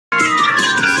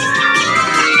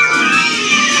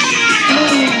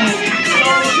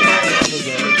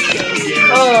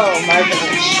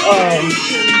Hey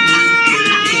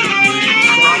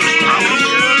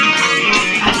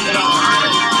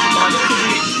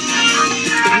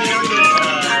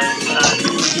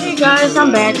guys,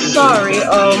 I'm back. Sorry,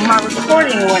 my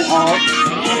recording went off,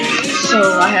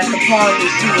 so I have to pause and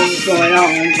see what was going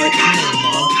on, but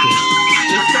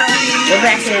we're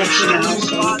back in action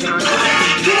now,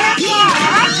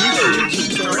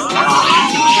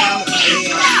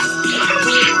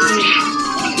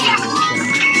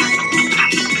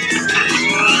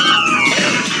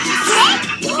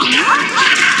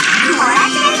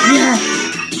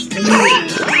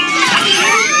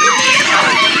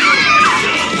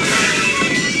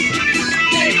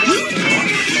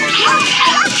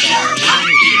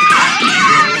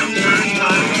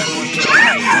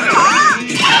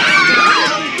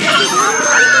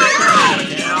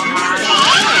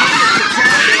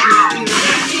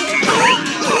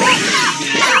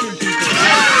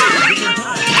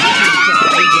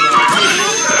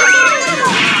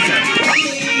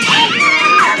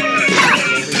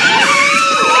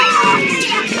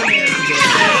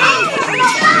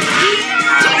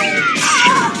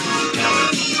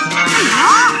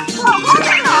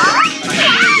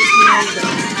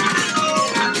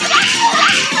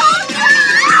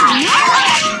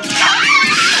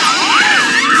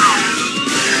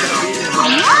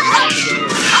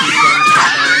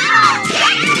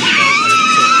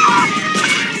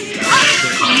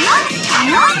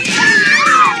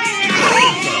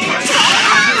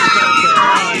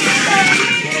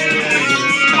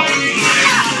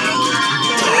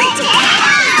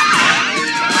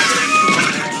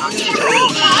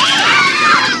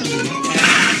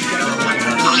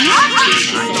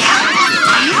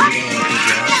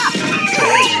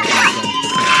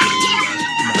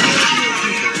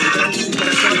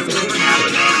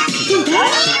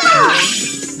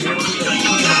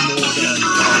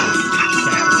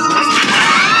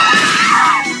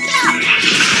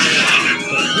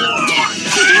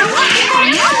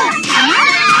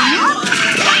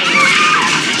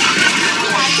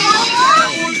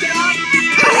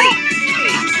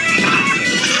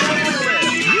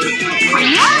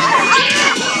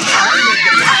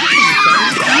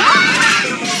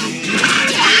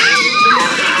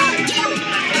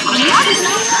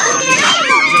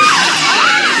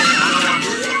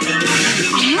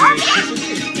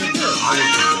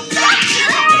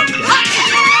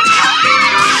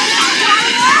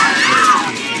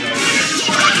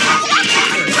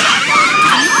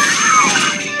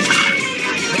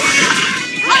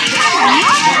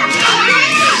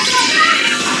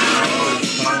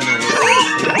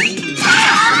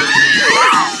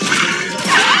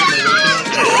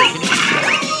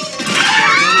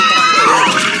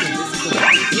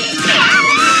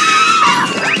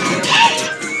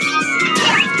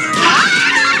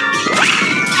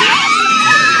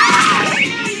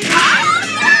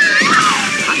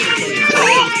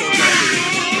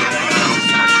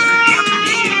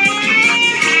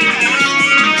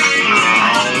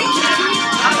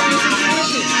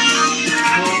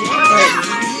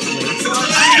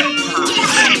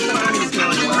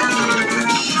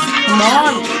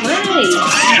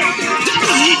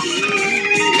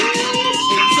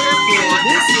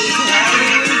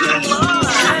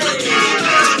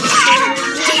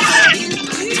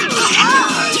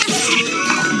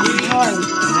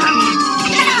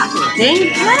 Dang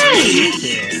play!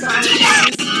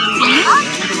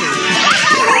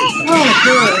 Oh,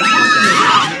 good.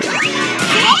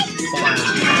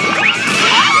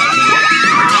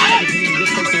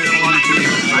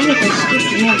 I need to skip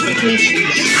the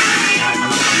notifications.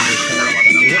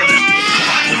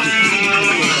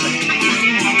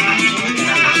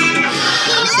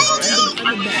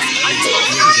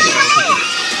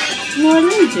 No, let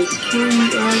me just kill you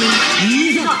early.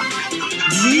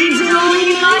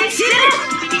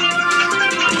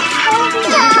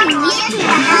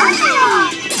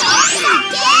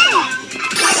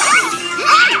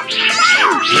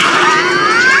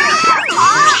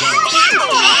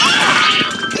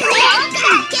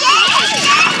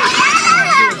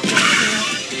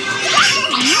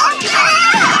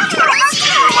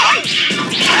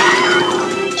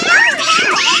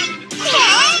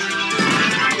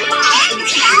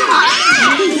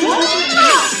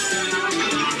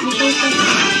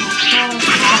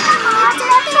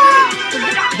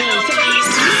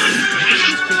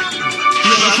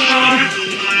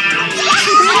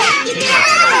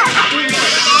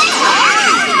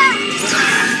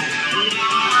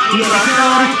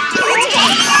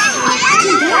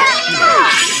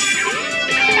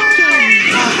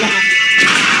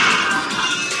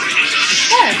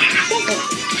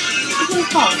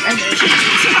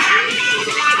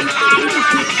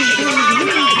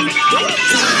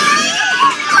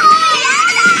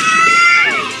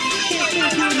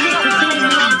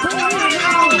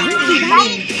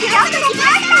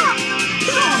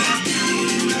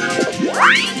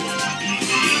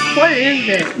 What is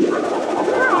it?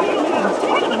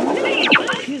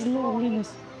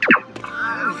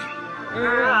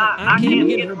 I can't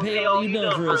get her pay all you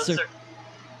done for us, sir.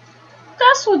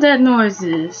 That's what that noise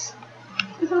is.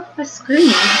 I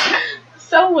screaming.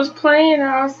 Someone was playing and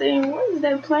I was saying, what is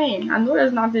that playing? I know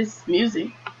that's not this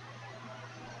music.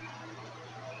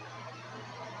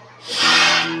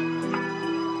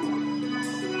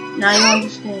 Now you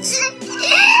understand.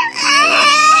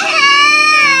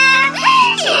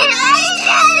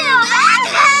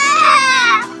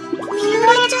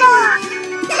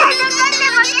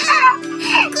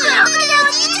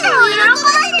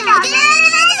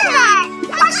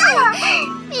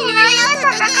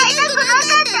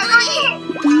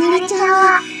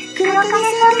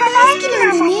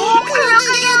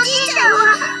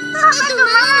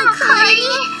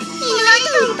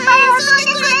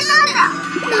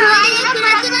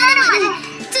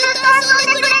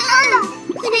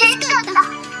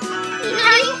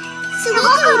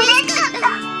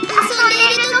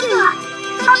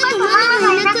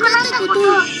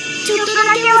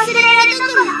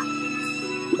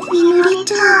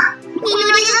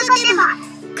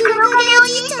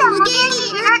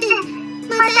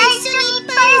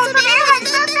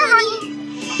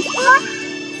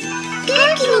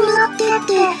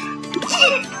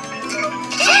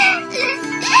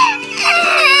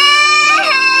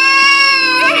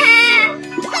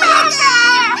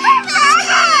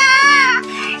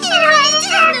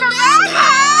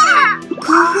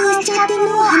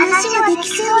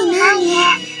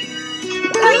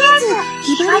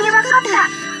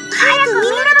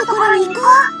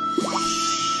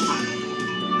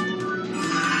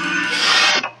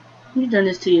 You've done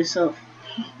this to yourself.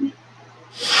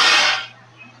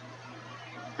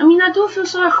 I mean, I do feel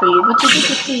sorry for you, but you did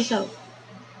this to yourself.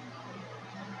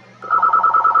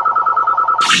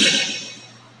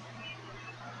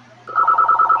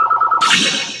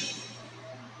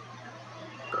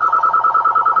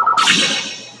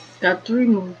 Got 3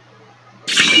 more.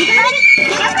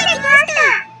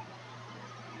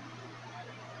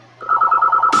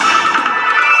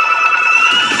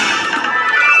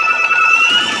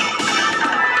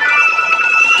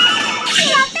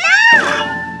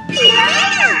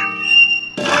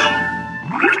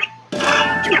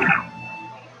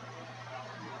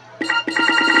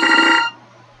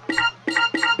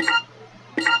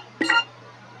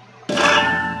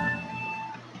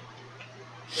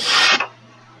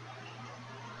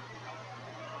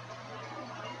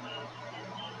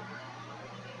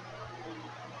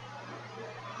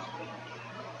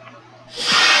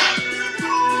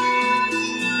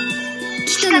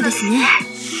ですね。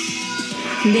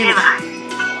では、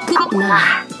まあ、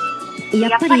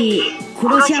やっぱり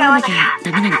殺し合わなきゃ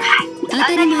ダメなのか。当た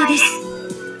り前です。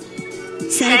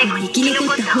最後に生き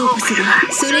残ったホークスが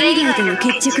それ以外との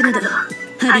決着など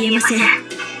ありえません。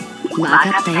分か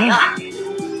ったよ。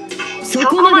そ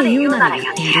こまで言うなら言っ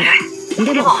てやる。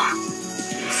でも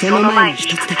その前に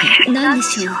一つだけ。何で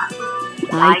しょう。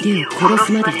相手を殺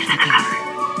すまで戦う。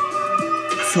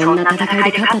そんな戦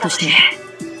いで勝ったとして、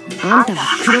あんたは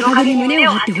黒影に胸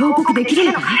を張って報告できる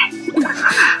のかい？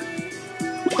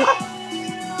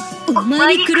お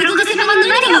前に黒影様の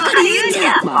何が分かる言うんじ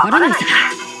ゃ。分からないさ。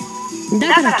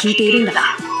だから聞いているんだ。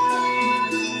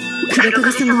黒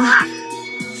影様はわ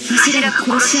しらが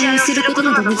殺し合いをすること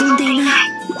など望んでいない。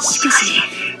しかし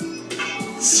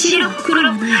白も黒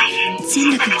もない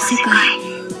善悪の世界、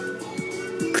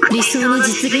理想の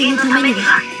実現のために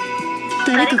は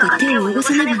誰かが手を汚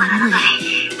さねばならない。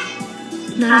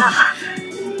ならば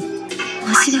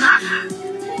わしは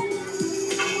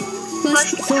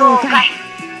そうかい。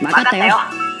分かったよ。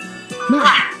まあ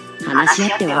話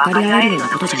し合って分かり合えるような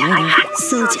ことじゃないな。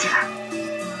そうじゃ。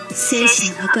生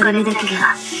死の分かれ目だけが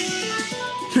わ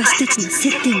したちの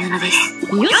接点なのです。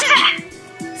よっしゃ。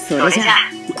それじゃあ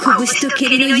拳と蹴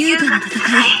りの優雅な戦い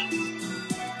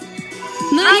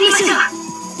参りましょう。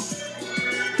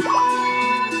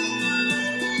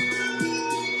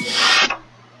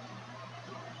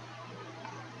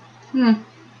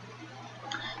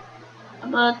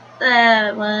But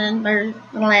that one person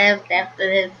left after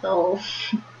this, so.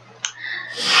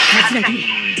 勝つだけ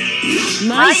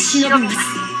前忍びます。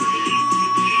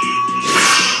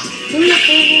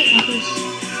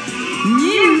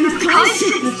任務開始。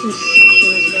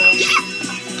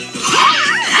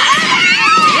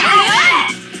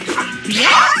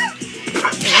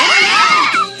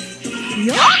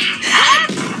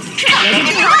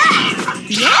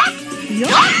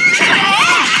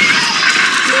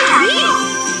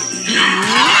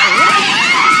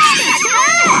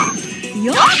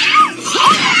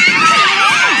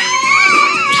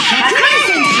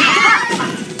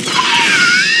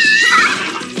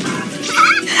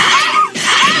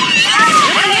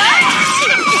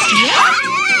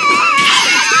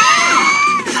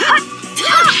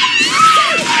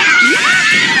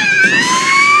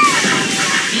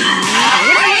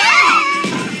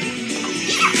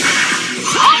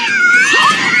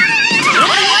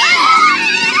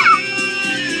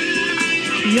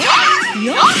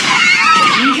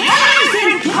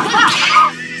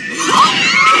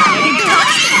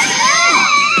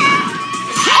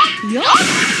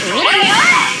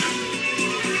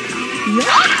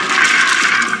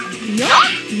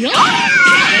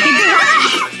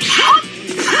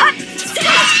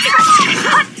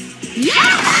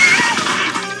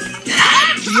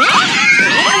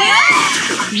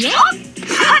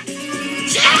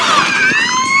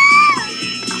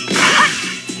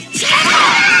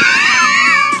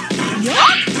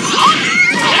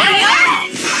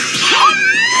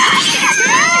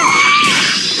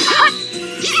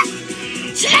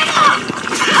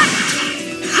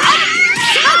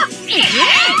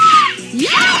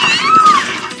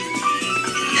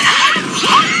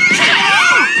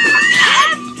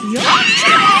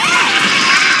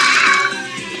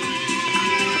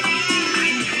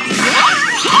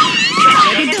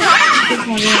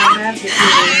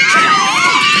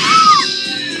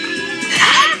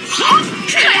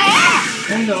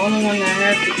I'm the only one that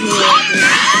has to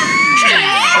do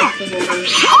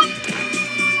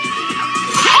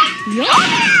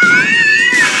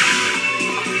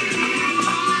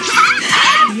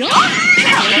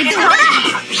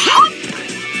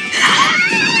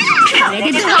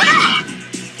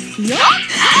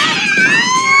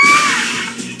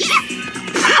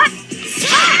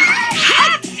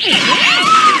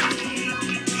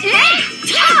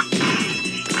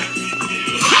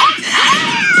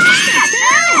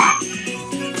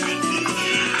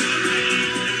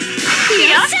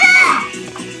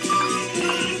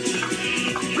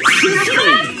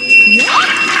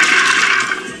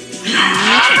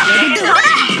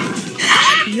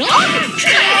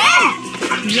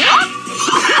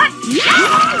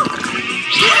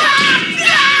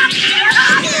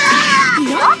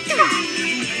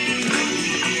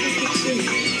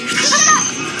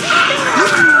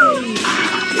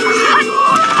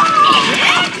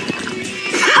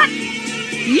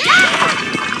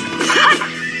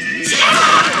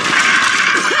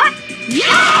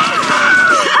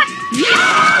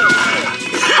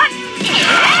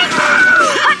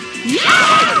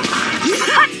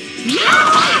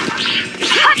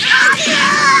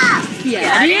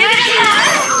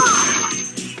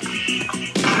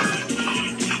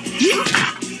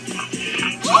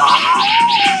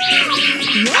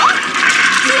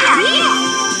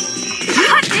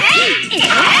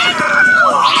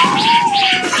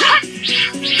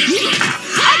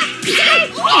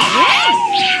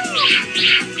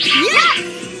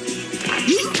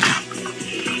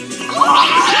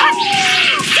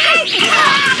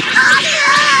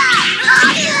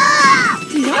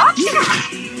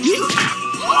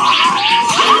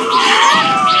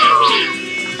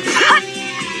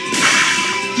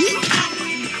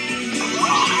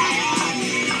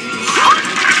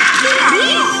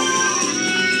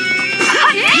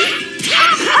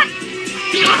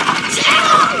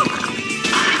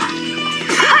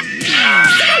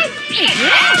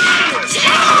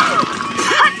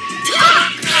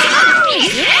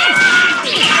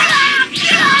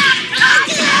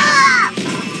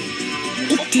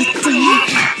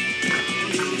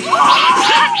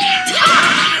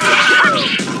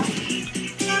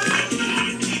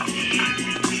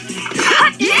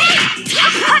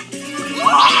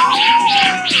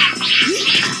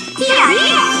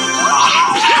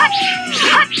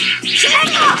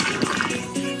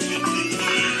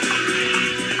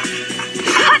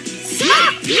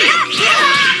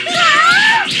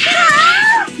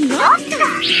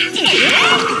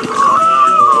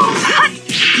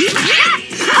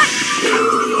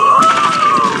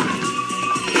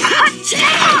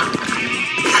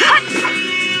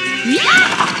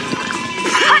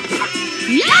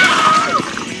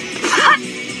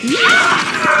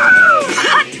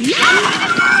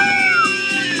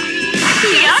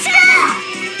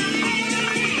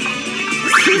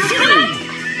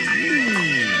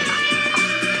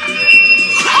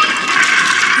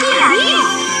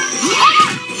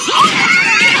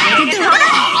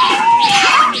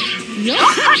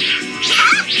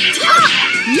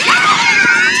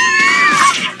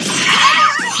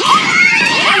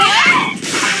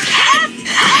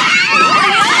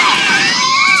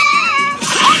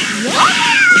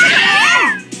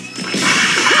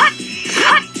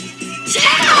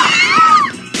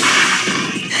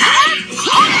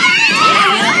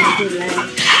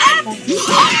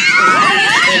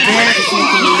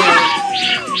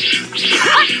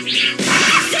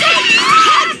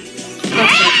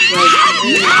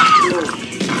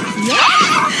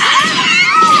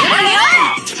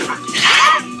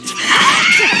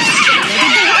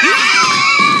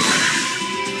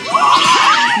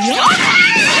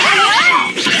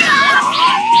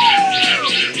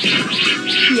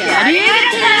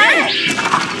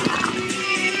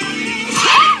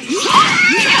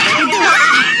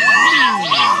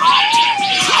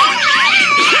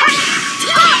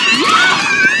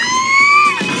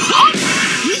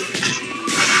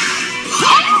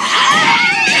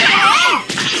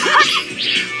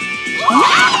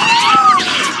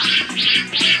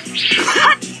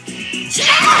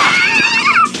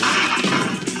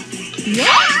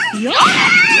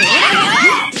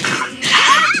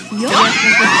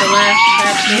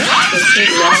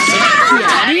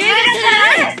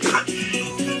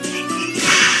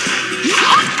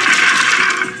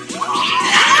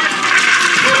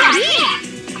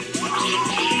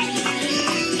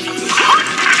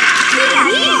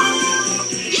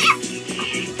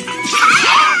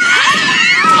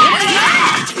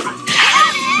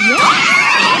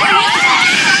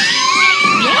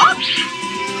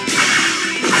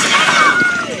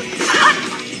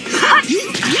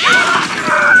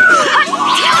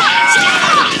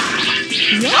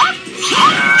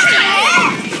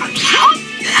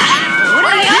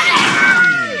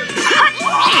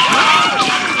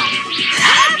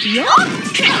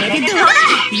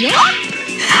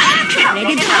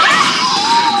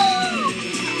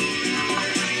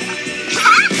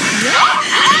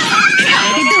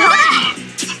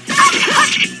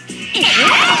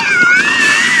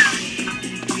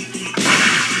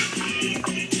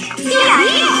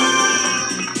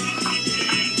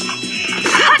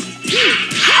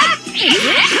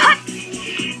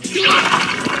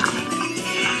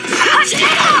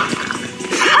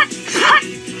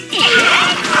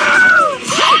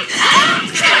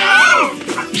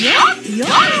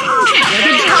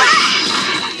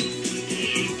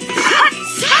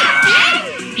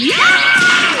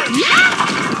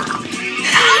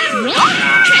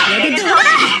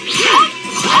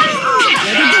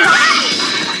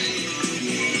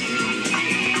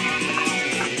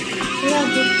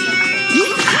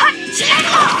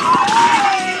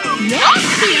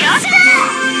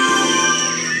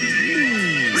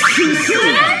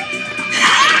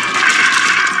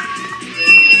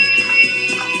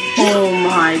Oh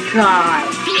my god.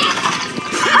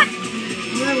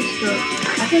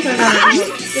 I think I gotta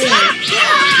go upstairs.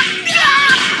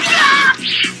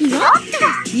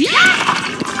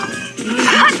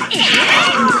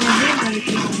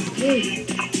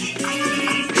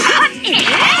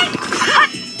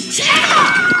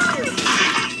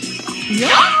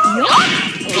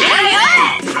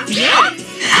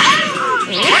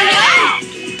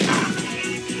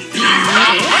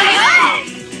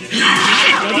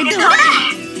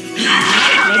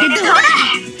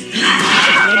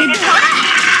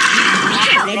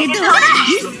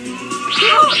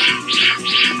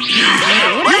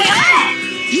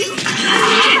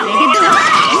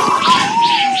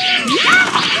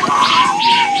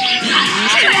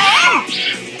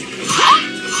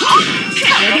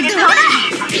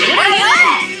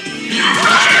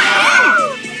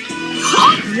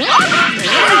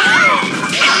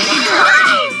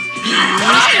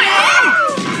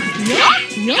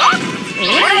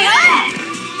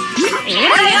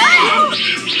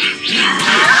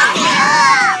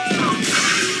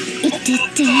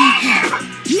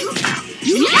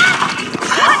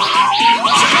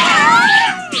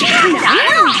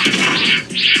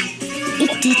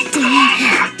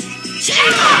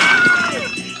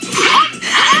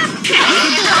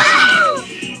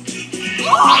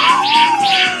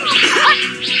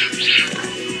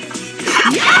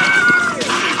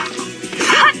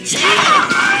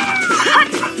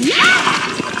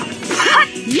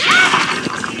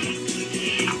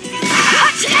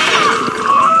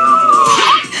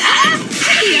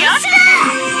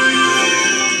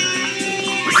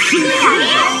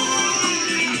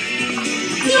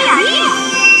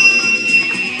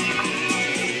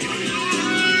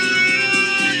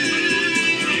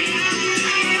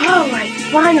 Alright,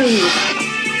 finally!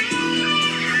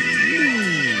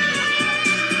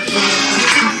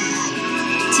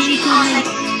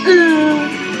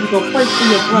 You go fight for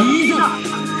your brother.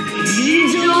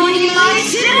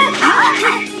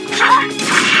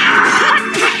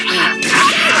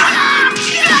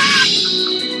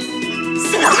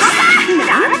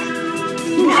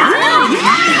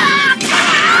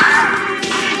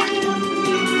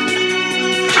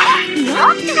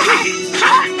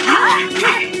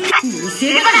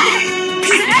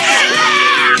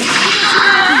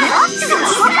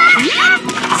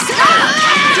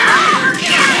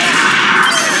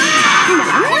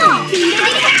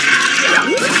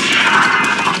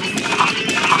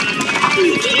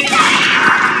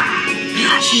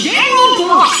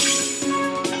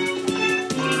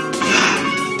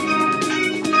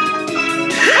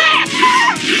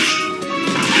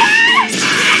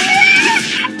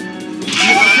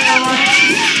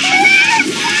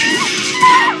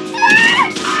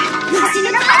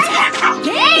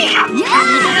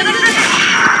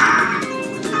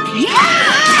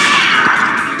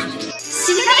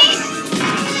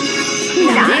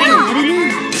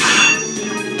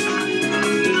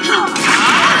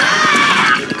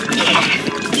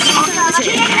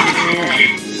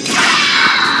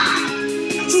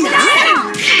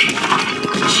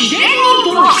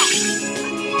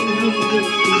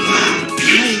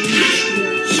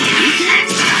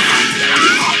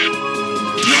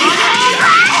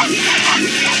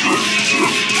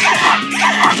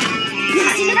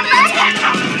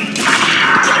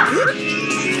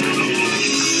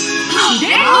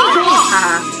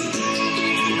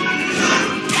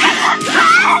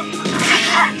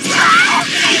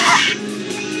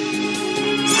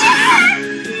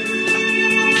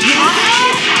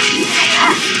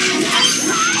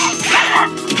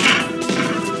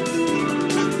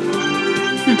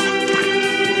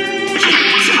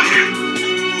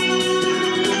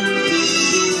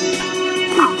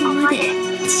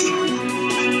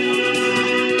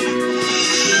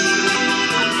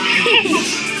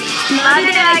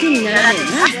 で相手にならね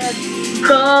えな。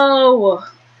 Go!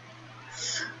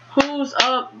 Who's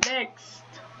up next?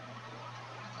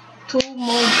 2 more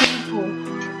people.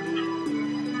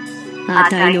 あ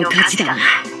たいの勝ちだな。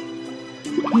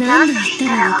何度言った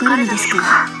らわかるのですか。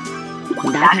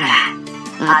だから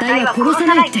あたいは殺さ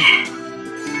ないって。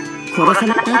殺さ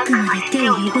なあくまで手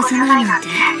を汚さないなんて、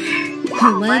お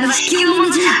前は引き物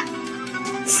じゃ。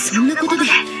そんなことで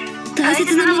大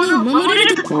切なものを守れ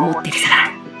ると思ってるさ。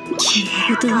きれ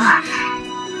い事は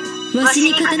わし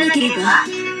に勝たなければ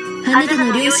あなた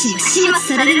の両親は始末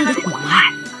されるのだ。お前、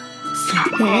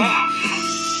そう、ええ、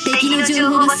敵の情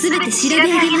報は全て調べ上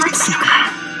げました。そうか。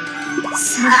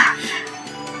さあ、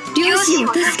両親を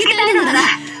助けたいのなら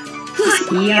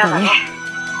嫌だね。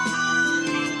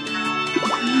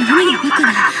何がバカ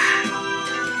な。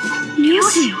両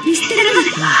親を見捨てるの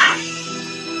だ。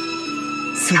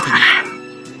そうだな。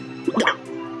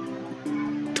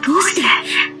どうして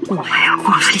お前を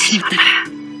殺してしまったら。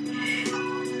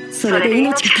それで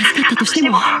命が助かったとして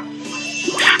も、だっ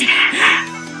て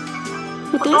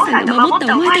お父さんが守っ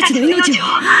たお前たちの命を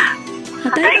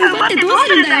あたいが奪ってどうす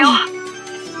るんだよ。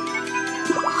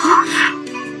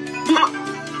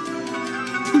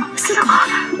まさか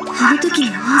あの時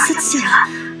の暗殺者が。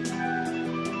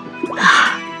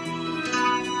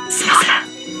そうさ。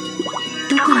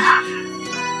だから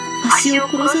わしを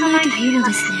殺さないというの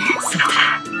ですね。そうだ、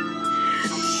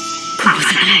殺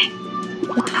さない。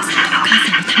お父さんとお母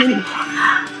さんのためにも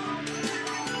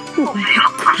お前を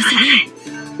殺さない。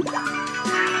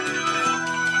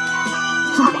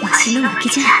わしの負け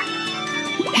じゃ。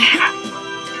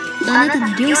あなたの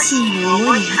両親への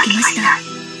思いに負けました。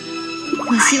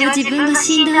わしは自分が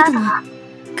死んだ後の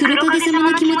黒影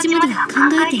様の気持ちまでは考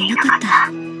えていなかっ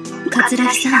た。桂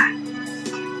木さん、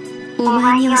お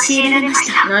前に教えられまし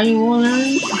た。何もない。あ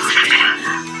りが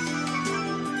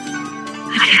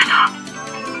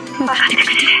とう。分かってくれ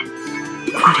て。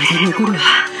これで残るは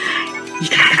イ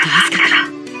カルカとアスカか。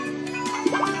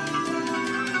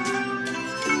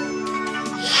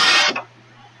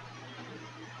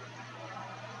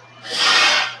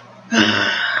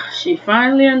She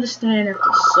finally understands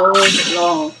after so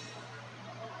long.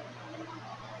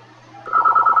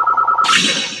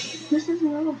 This is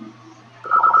relevant.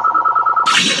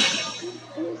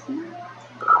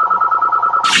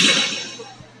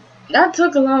 That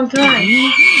took a long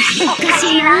time.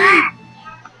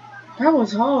 That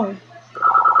was hard.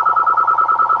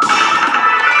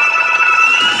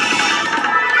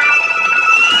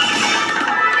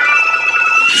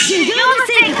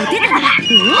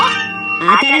 Oh?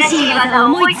 新しい技を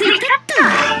思いついたっと。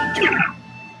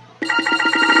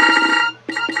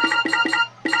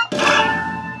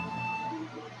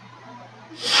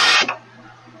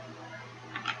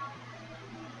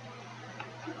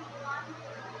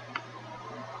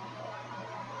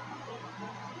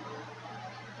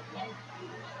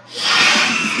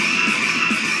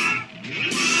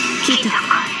来た。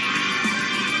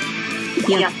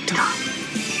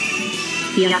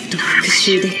やっと復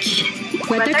讐できる。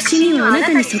私にはあな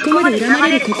たにそこまで恨ま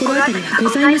れる心当たりはご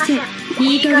ざいません。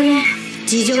いい加減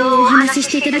事情をお話し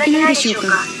していただけないでしょうか。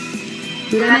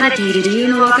恨まれている理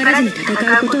由も分からずに戦う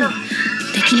ことは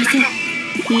できません。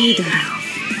いいだ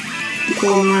ろ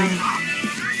う。お前は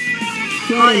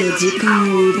我の時間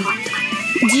を奪った。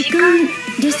時間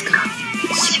ですか。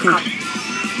しか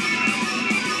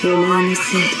りお前の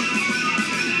せい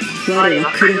で我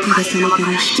は黒影様か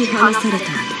ら引き離された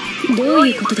のだ。どう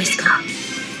いうことですか。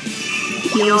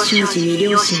幼少時に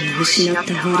両親を失っ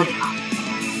た我は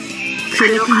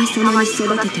黒影様に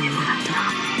育ててもらった。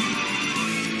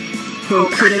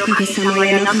黒影様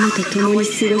や仲間と共に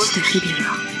過ごした日々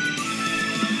は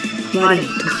我に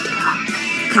とっては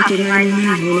かけがえの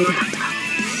ないものだった。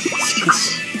しか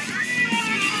し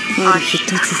ある日突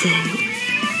然に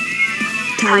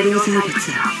大量財物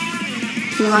は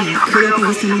我は黒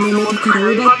影様の元から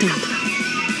奪ったのだ。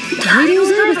大量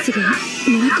財物が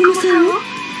村雲さんを。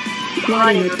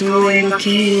我の東園が経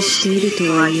営していると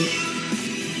はいえ、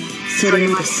それ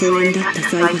まで疎遠だった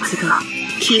財閥が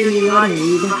急に我を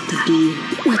奪った理由。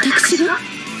私が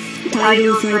大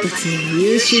量財閥には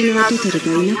優秀な跡取り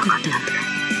がいなかったの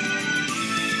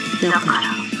だ。だか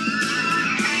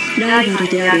らライバル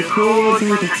である鳳凰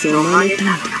財閥を真似たの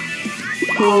だ。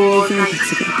鳳凰財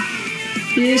閥が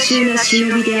優秀な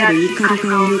忍びであるイカル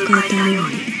ガを迎えたよう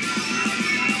に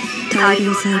大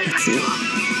量財閥を。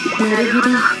なるほど。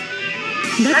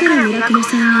だから村雲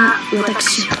さんは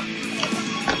私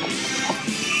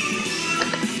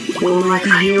を。お前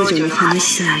が幼女の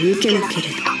話さえ受けなけれ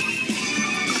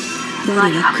ば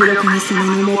我は黒影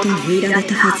様のもとにいられ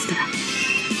たはずだ。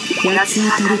八つ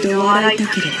当たりと笑いた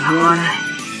ければ笑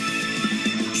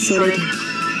それでも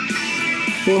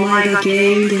お前が原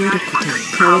因であることに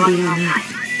変わりはない。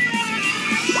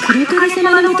黒影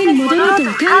様の元に戻ろうと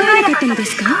は考えなかったので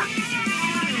すか？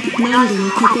何度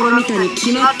も試みたに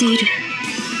決まっている。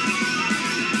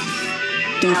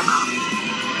だが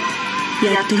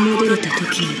やっと戻れた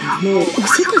時にはもう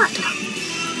遅かった。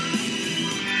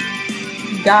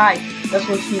died. That's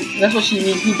what she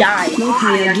means. He died. も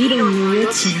はや議論の余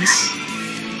地なし。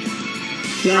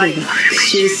我が復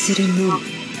讐するの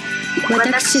み。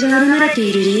私が現れて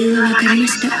いる理由は分かりま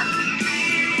した。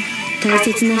大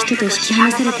切な人と引き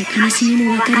離された悲しみ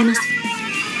も分かります。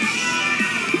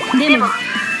でも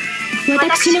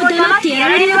私も黙ってや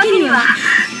られるわけにはい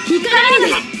かないの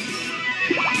です。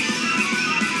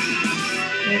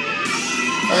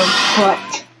But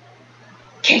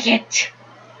kick it.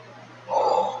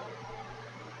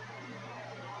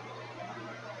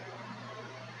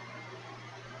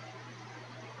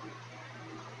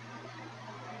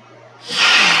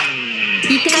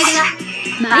 怒りが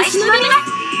舞い忍びます。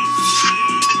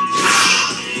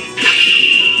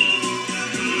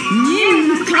任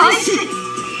務開始。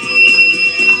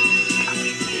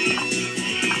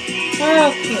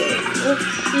Okay, let's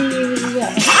see what we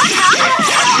got.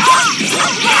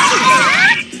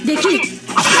 できる。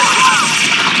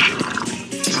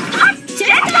チェ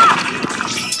ック。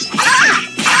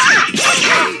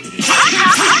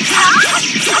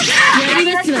やり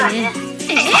ますわね。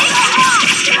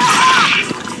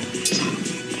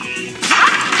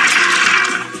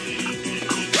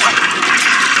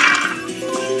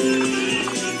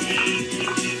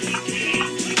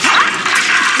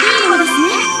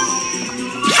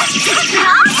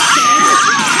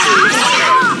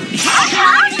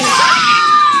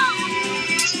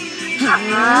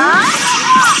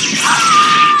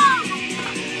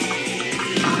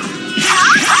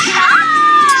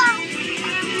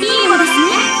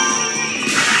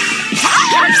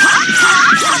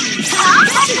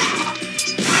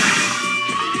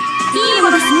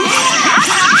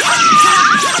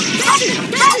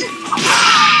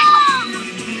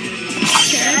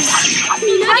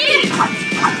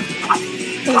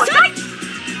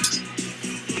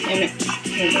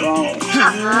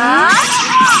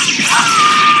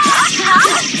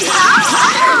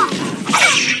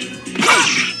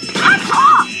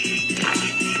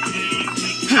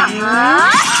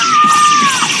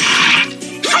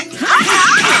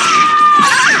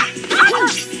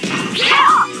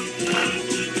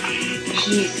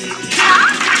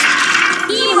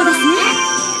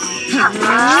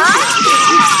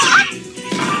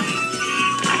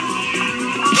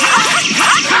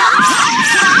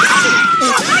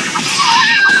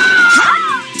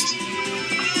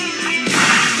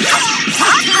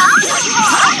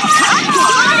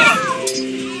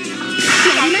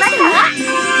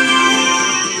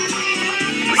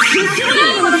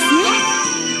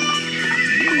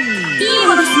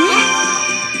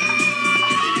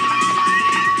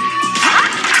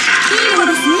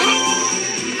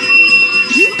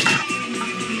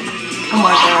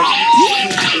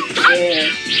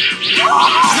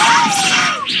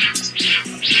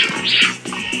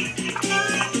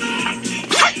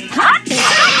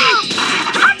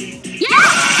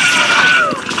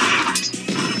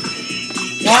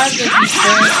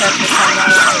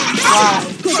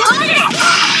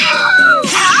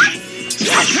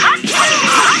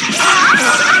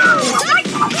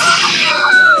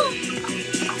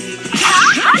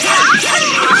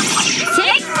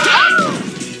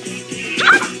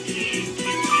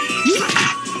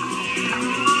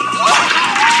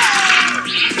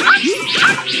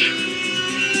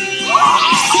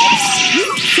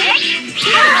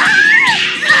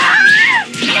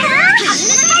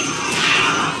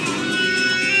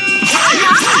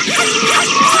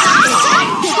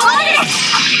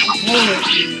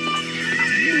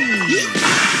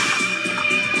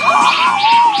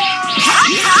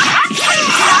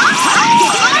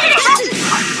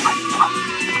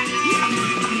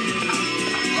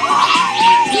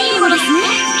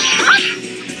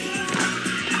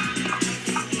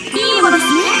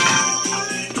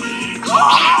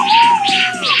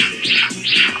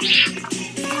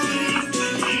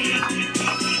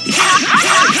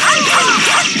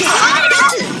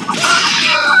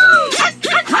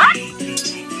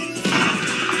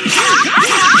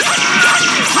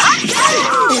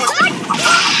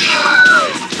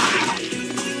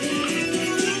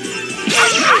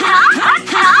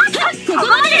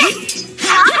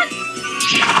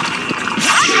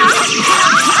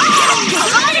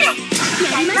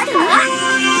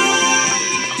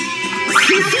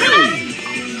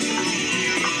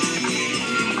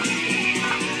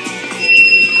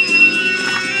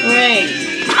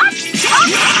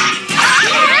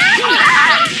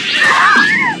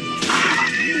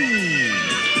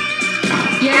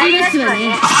やりますわ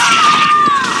ね。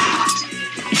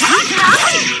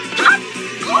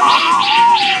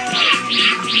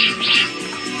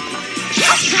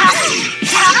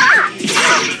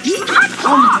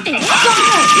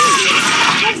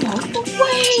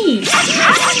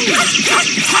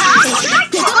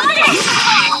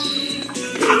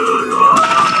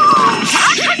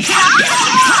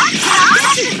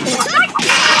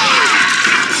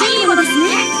いいのです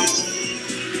ね。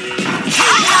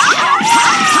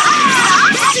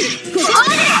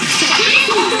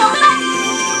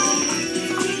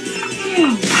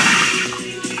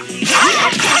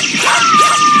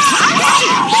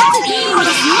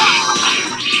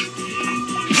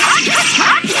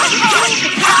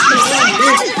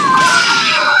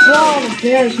Bro, the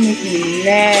bears make me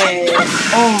mad.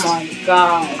 Oh my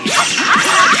god.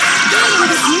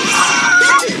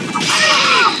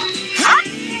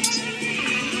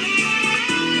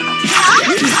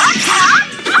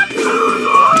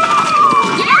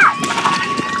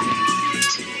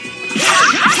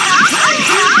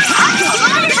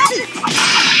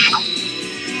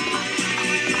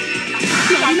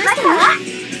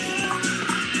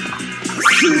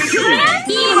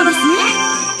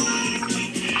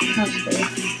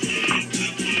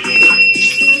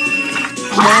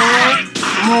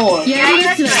 More. やる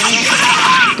やつはね。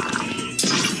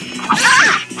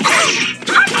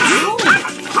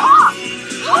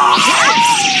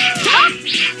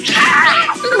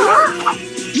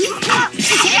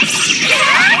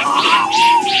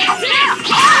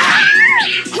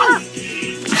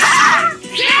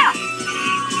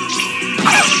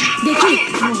でき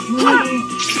る。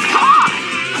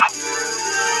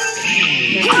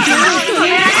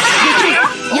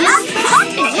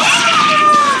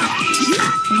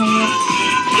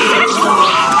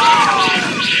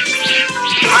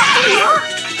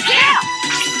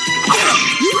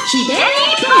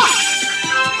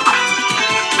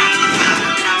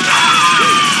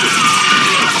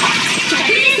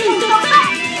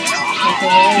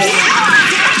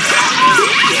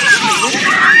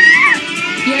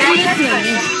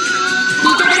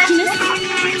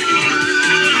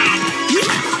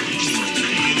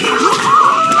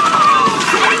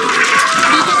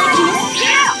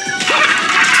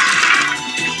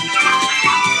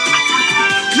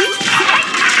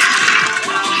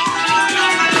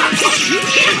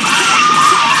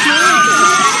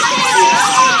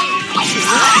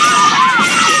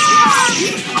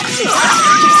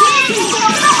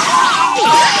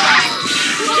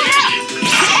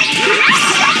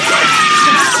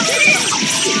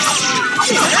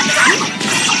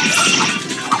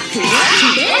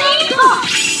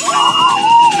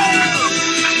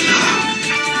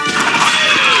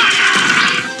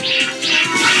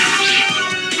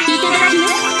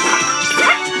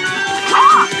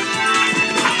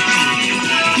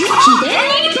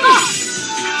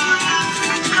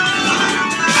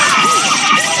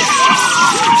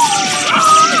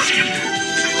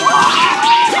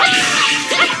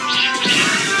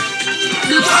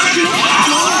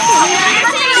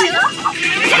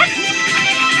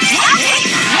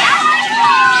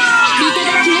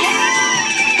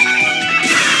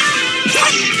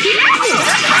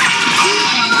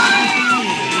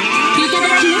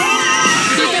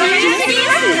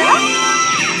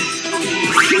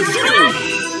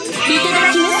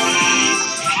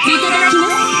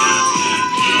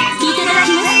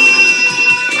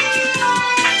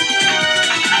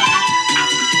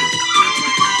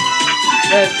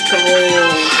Let's go.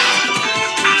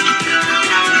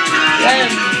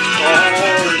 Let's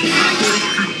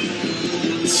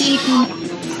go.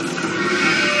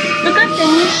 Look at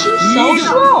them, she's so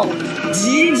slow.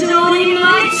 尋常に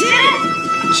舞い散る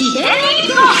秘伝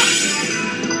一歩。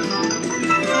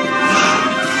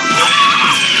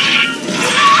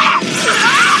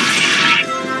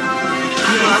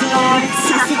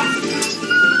させ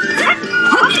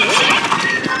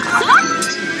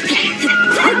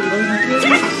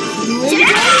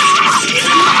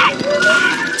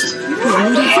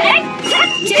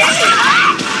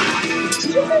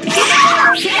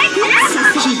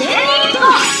秘伝一歩。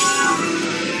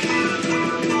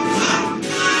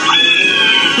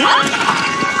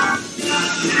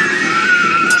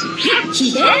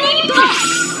秘伝一歩。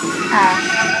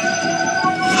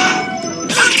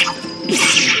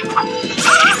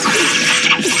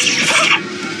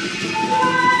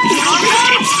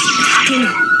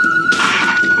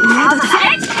まだだ。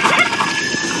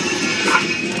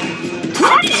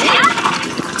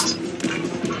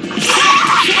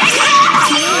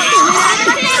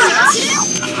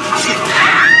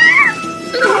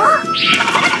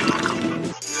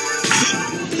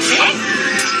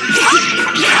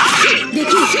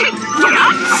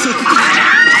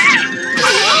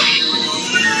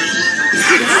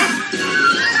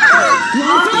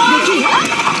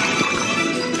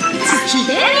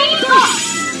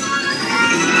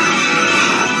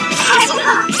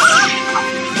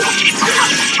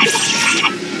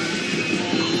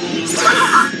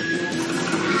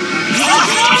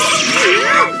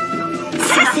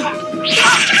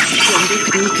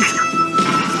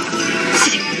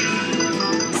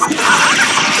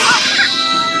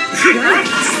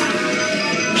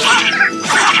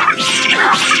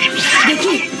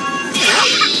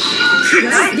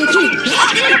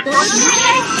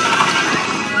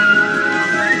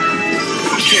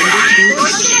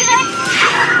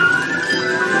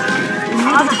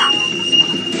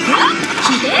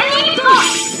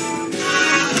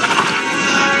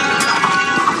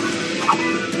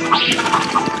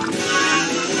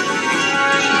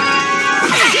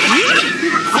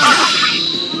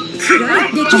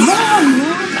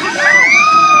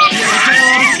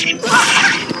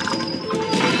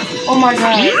Oh my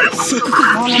god. そこ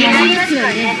か。やるやつは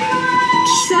ね、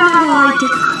貴様が相手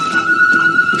か。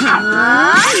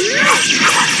はぁ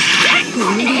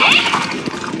ごめん。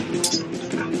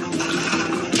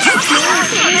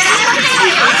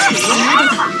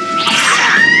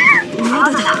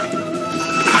まだだ。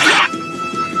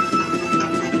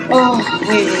Oh,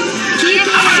 wait, wait.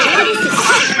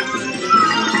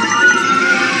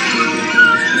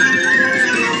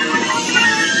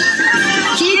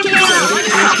 休憩は終わりで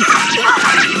す。休憩は終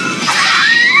わりです。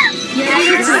やる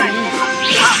やつはね。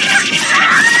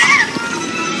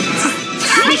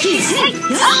She's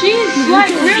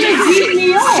like really beating me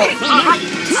up.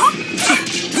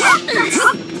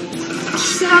 貴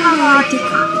様が相手か。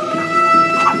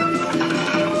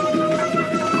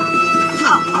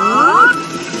は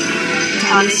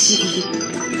ぁ試し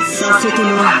させても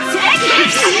らう。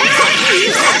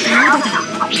まだだ。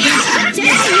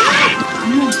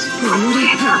もうこれ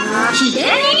は秘伝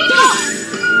一歩。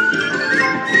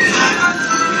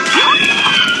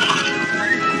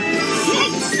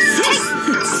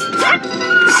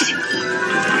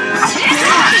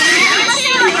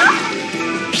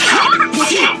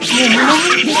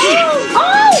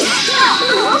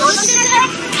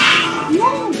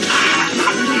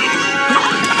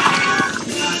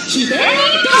秘伝一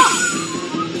歩。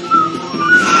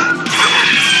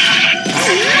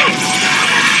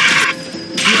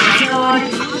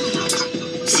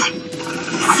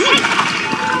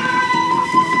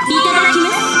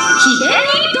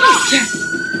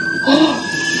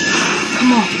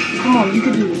Come on, you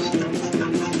can do this.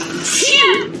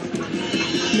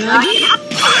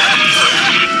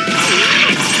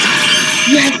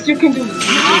 Yes, you can do this.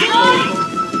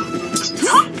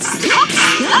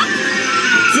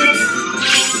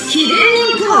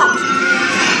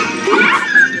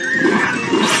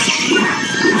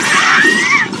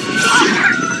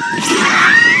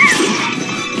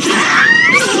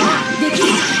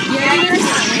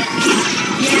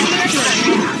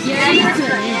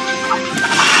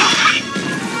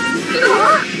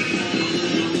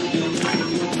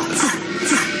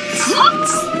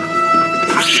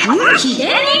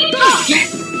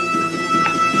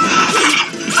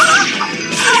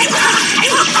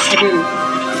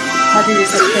 I did it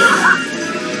just for him.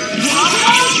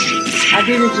 I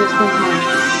did it just for him.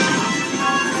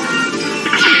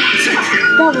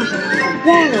 That was a real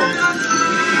battle.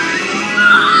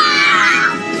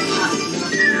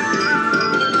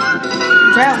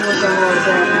 That was a real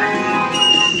battle.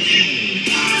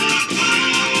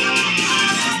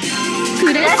 ク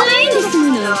ラスウィンで済む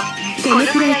のこの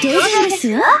くらい当然です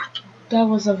わ。That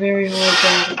was a very hard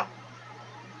battle.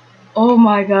 Oh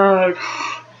my god.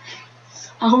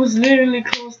 I was literally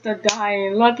close to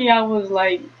dying. Lucky I was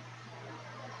like...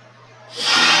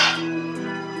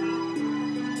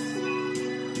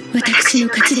 私の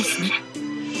勝ちですね。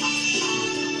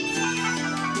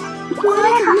俺が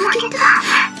負けた。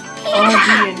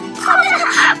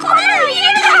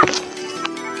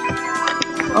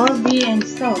RB and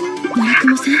stuff. 村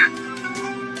雲さん、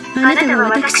あなたは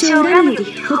私を恨むより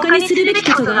他にするべ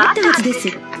きことがあったはずです。す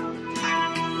るべ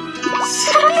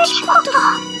きこと？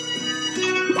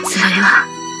それは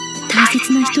大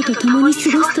切な人と共に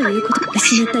過ごすということ。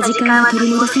失った時間を取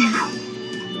り戻せない。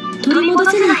取り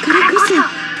戻せないからこそ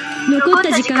残っ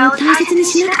た時間を大切に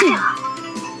しなくては。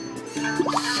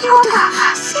そうだ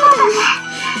ね。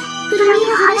恨み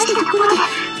を晴らしたところで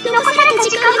残された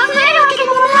時間が増えるわけでも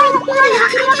ない。我は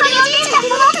黒髪おじいちゃんの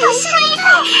と一緒にいた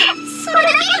い。それだ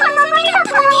けが望みだっ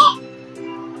たのに。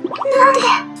なんで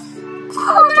こ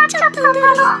うなっちゃったんだ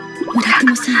ろう。村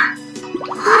雲さん、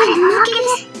我負けで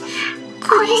す。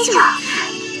これ以上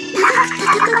長く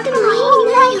戦っても意味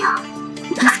ないよ。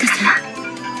アスカさん、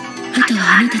あとは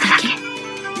あなただけ。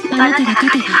あなたが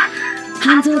勝てば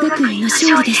半蔵学園の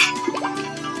勝利です。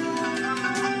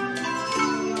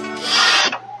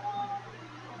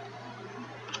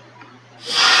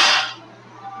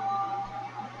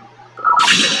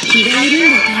気が緩ん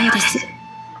でいたようです。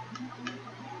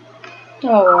Oh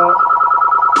well.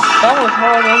 That was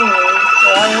hard anyway, so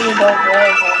I really don't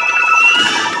blame her.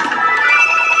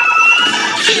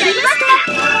 やりました。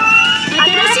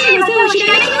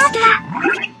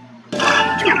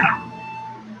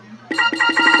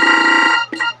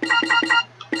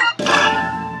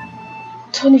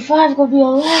5 gonna be the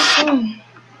last one.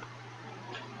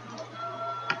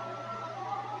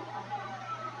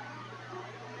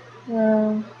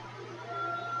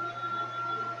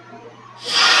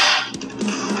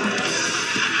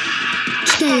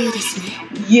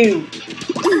 You.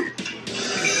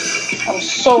 I'm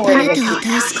so ready.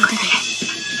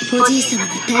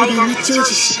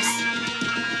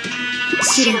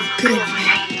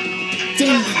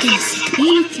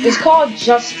 It's called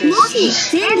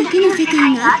justice.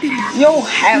 You don't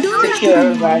have to kill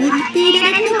everybody.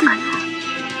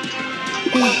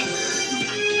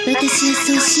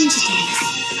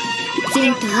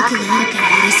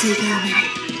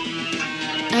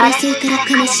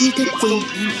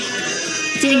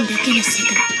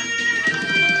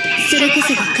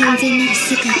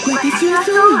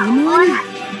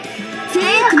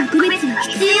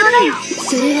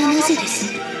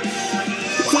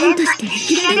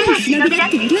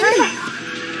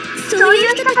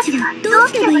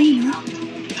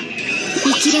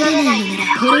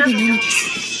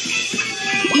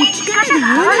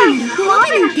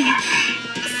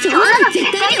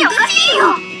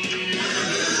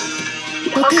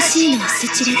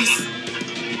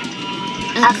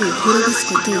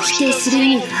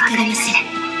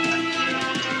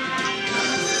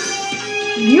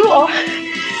 You are.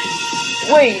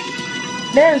 Wait,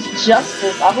 there's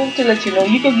justice. I hope to let you know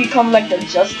you can become like the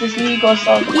Justice League or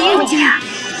something.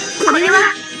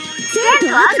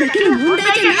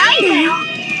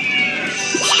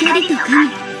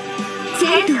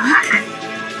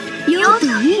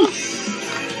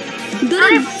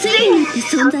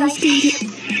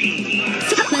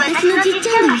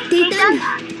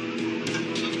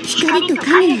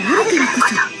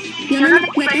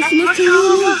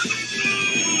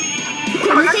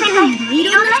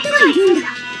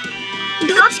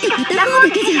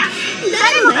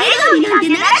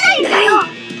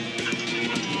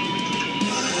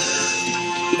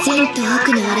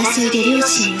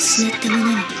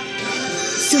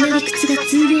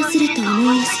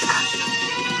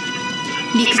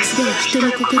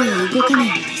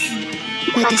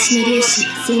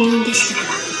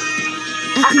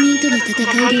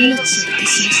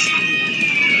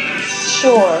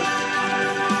 Sure.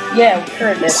 Yeah, we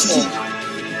heard that too.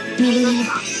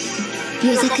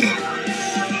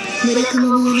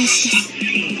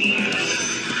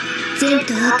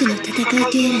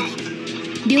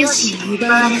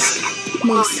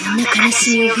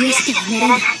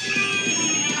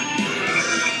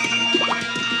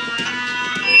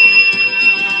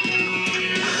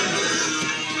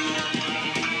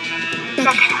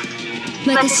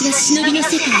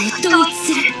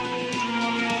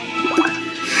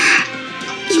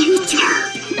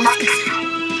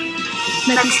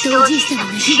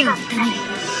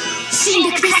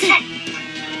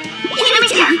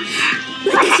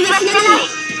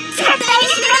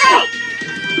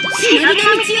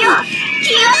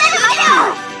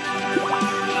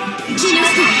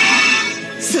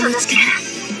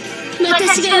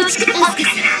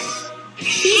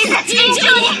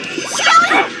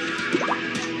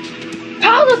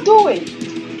 How to do it?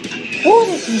 What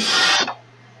is this?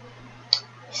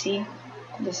 See,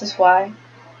 this is why.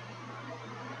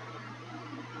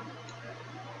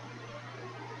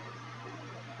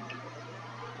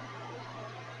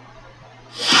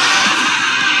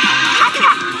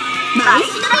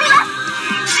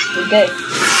 Okay.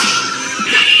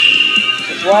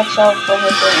 Just watch out for her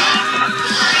thing.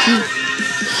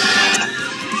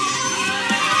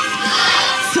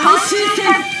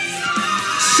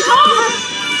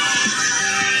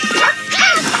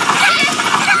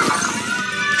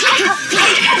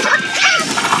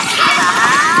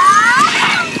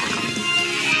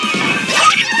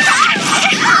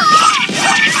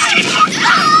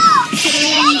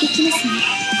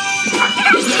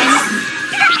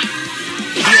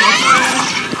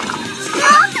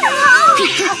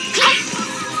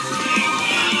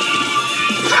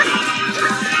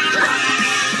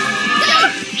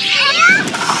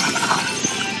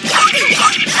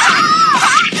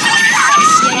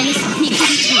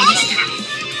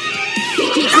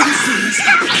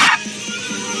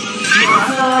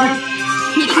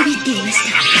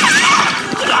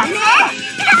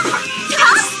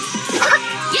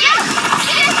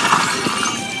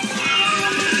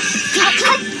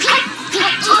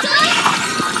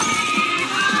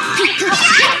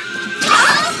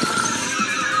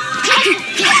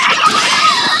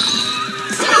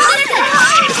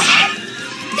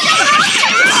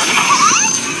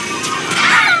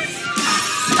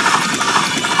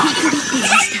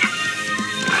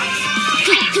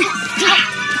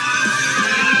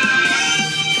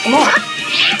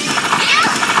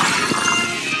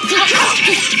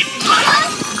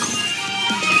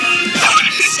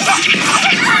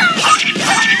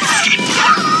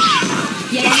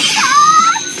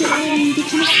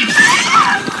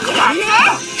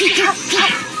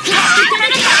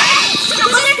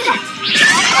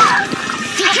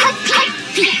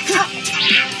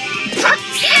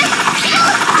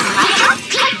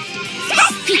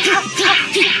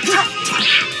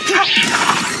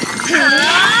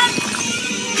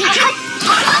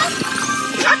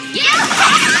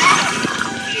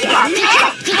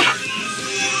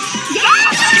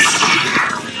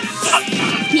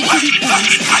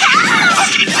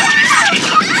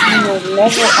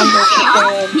 Never understand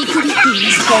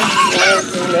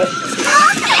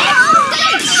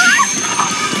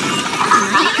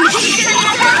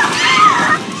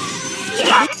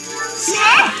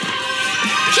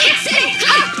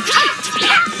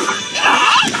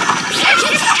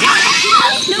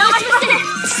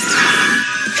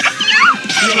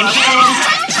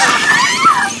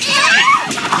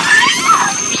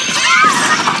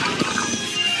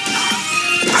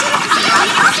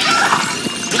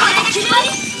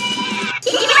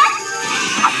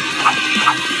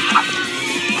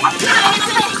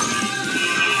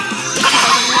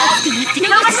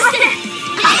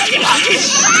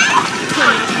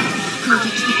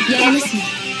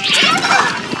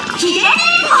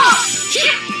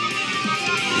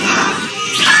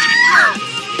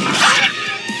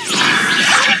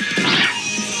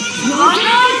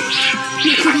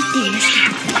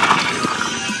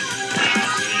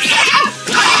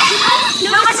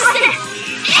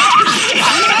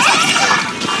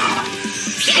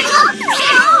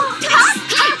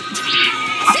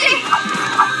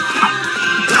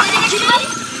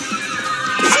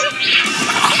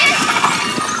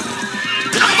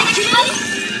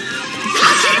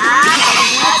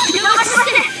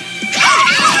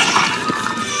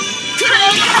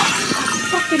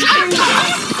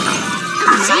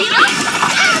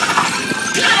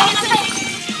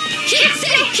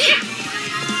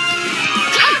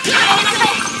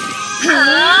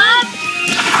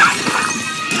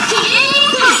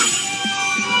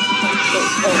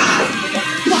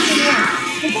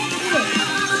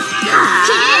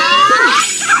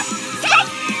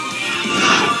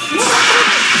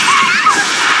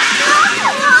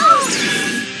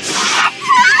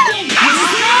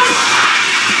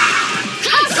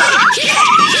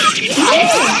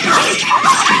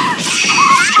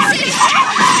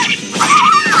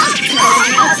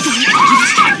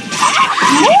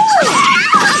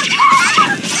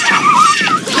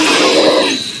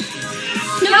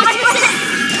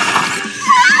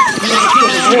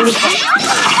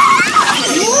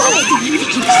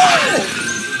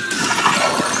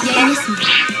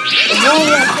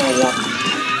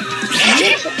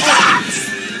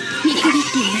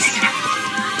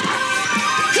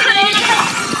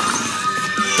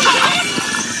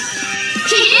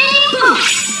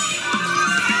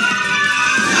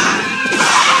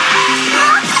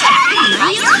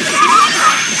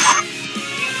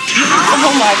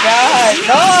Oh my god,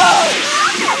 no!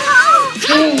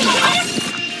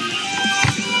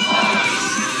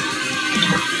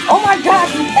 Oh my god,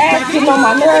 this ass getting on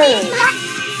my nerves.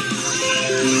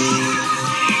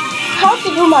 How to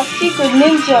do my secret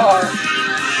ninja art?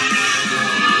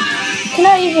 Can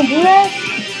I even do that?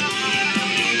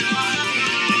 No,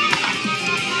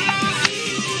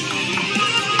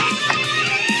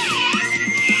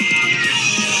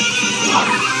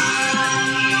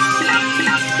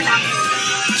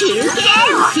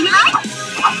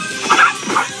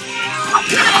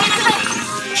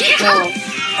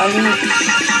 I mean,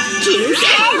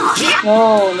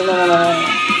 no.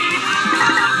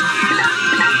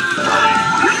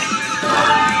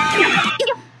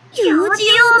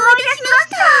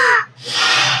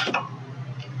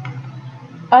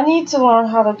 I need to learn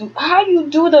how you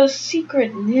do the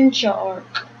secret ninja art.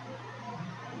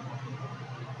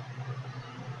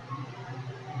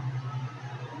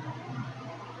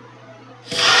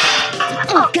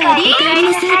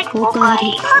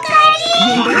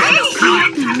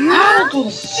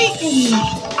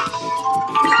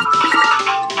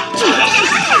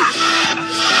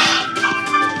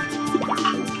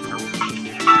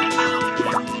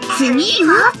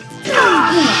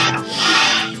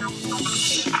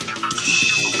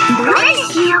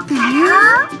 How to do the secret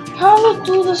ninja? How to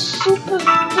do the super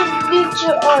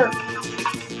ninja art?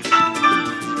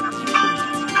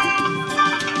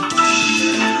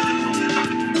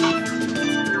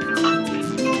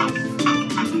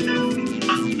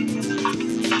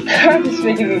 I'm just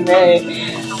making me mad.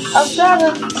 I'm trying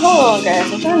to hold on,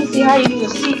 guys. I'm trying to see how you do the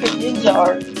secret ninja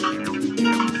art.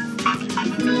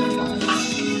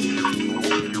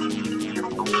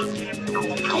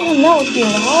 Damn, that was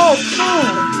getting hard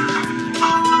too.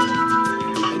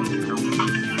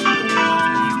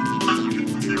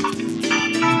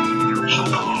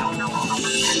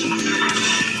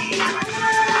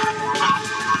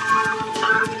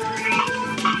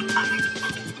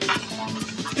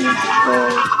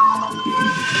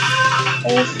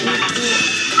 How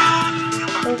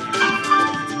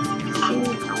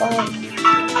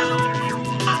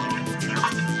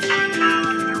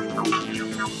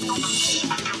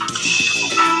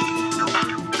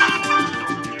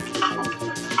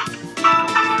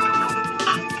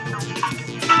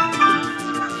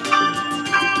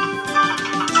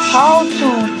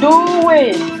to do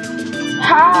it?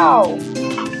 How?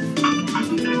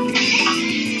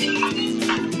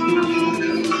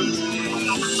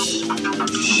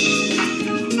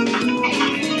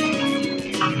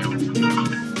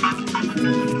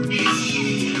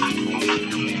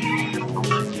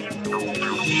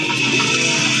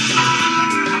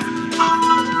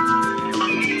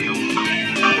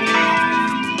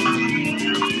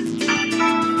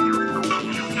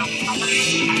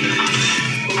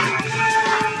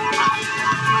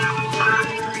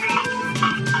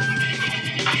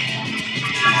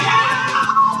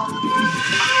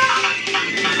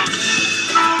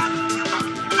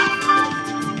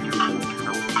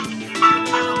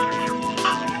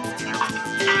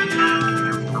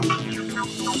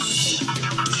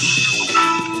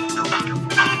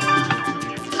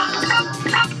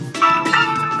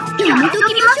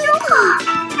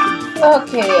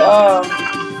 Okay, alright.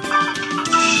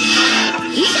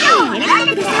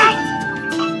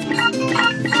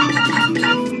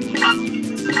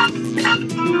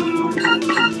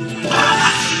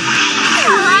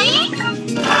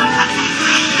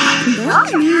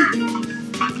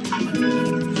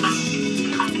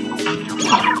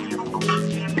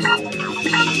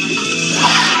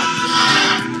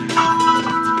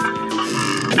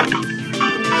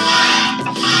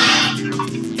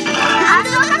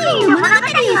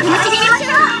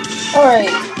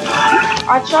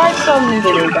 I tried something new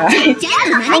today, guys.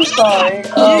 I'm sorry. I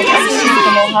just need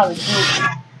to know how to do it.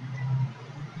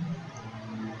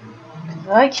 Because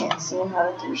I can't seem how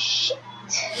to do shit.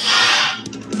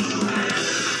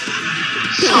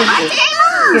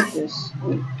 Skip this.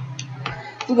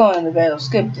 We're going into battle.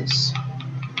 Skip this.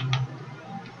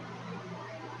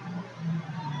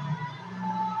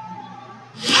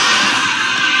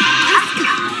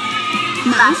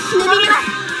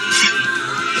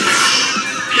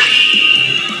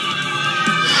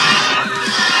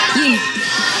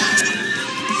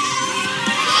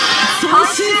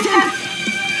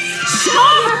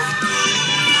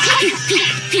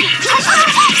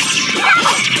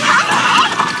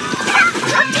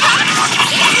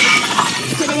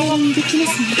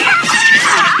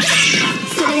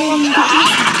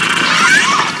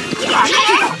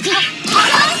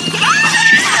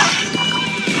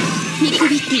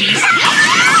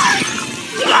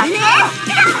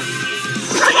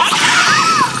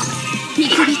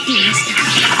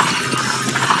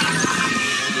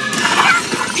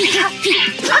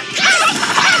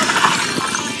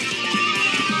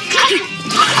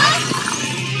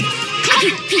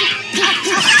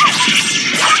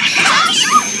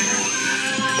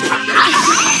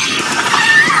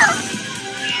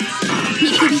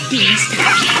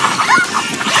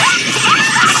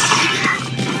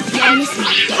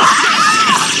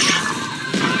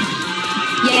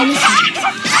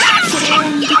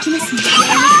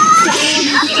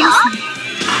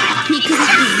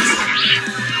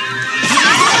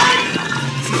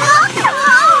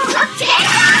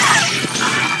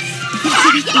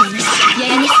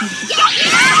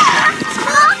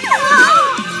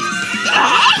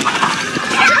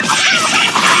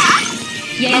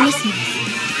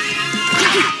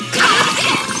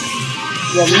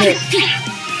 You missed.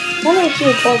 Why don't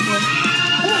you fuck me?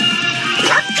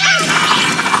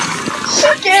 She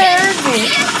scared me.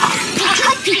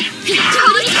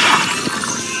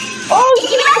 Oh, you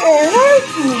can't hurt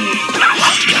me.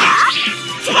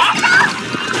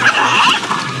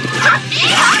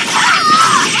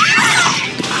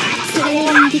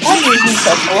 I need you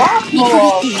to block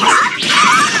more.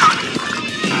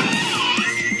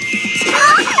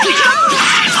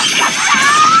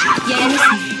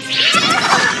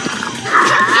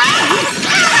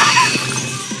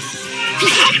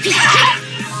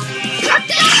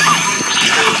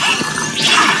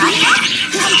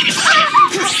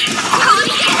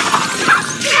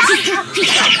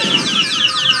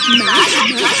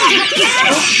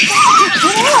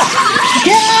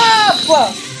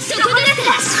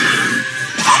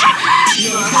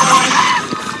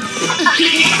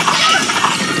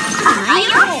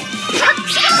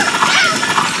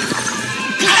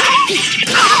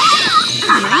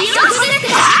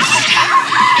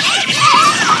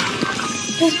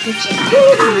 This bitch is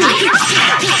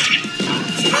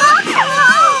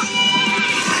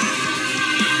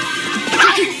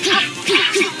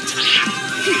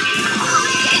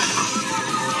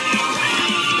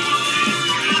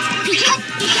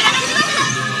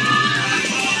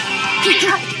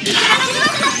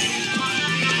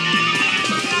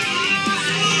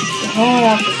hell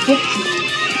I could get to you.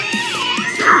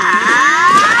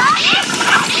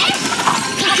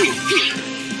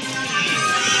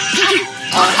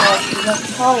 I have enough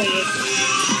power.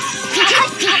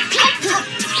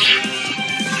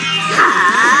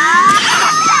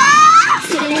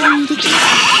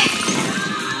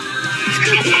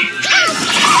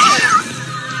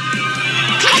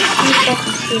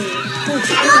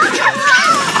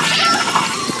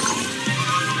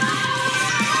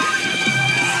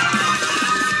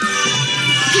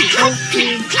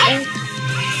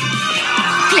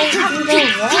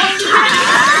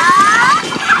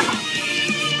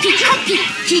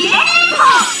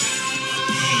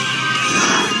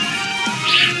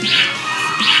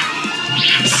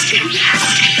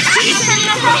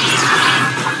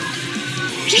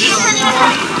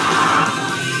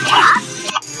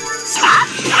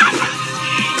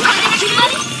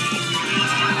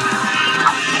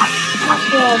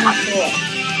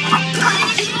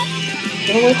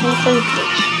 Get away from the face,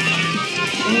 bitch.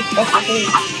 Give me fucking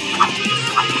face.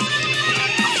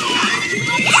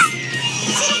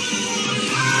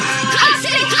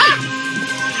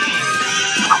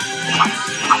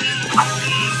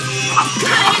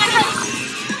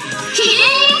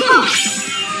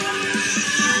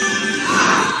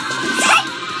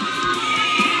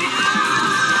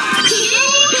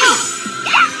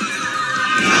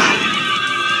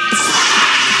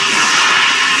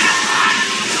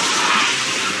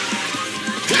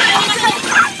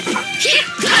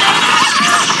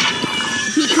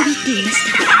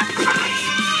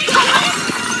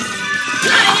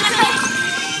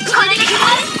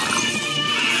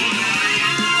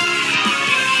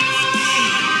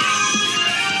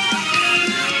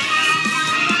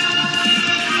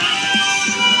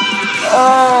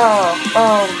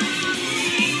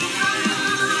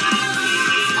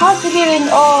 How to get in,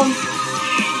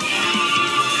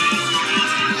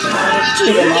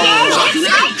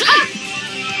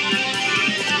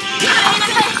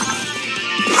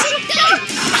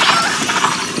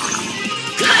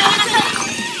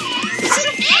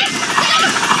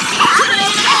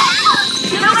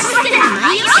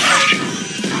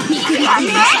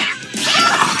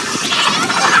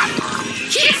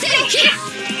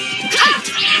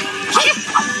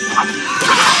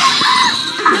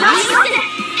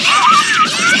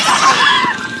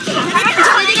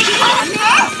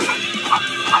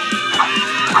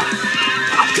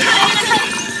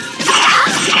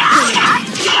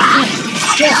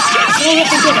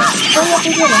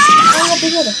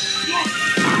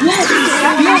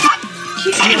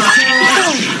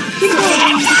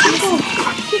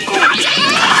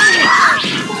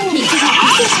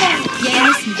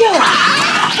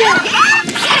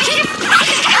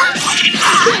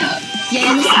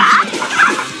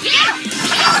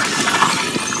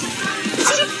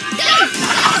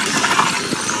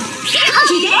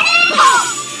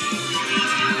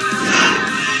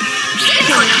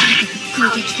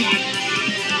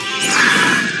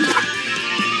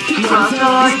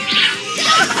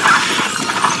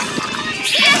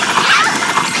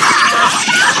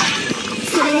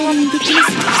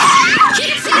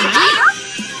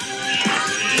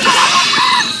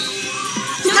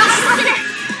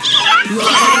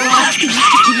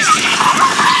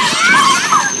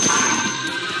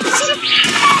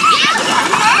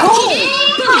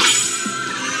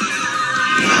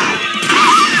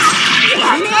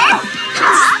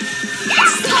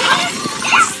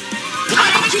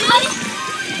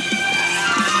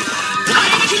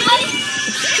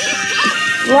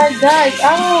 Like guys, I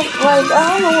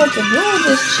don't know what to do with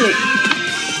this chick.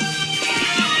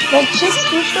 That chick's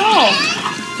too strong.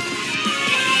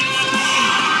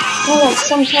 Oh, like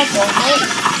some type of hurt.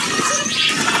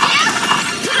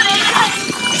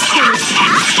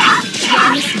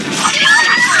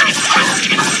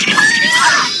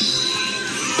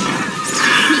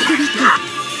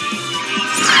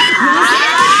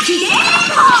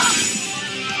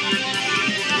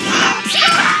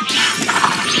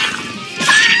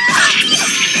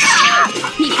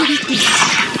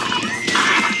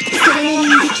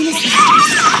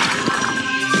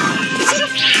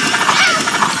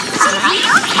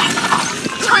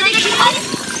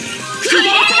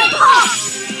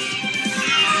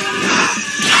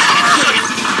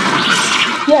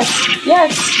 Yes,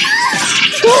 yes,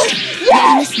 good,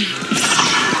 yes,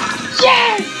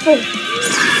 yes,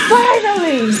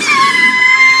 finally,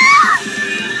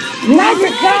 now you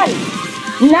got it,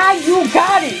 now you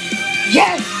got it,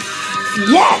 yes,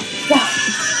 yes,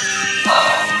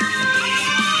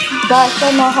 guys,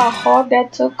 y'all know how hard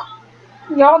that took,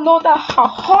 y'all know how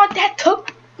hard that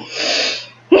took,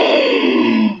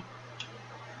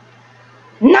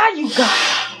 now Now you got it.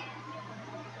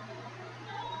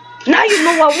 Now you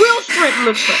know what real strength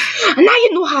looks like. Now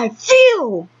you know how I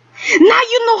feel. Now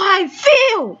you know how I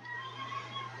feel.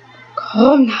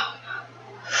 Calm down.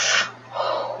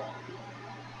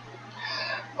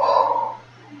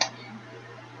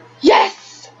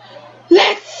 Yes!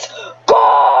 Let's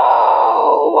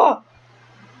go!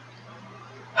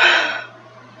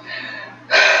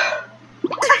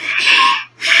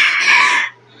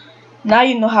 Now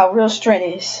you know how real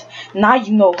strength is. Now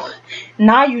you know.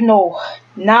 Now you know.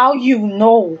 Now you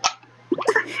know.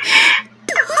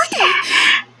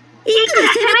 いくら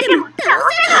攻めても倒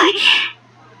せない。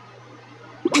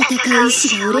戦う意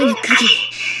志が折れぬ限り、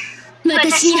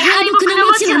私に敗北の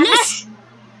文字はなし。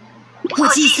お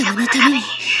じい様のために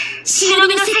忍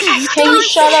びの世界を統一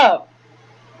する。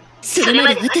それま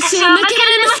で私は負けら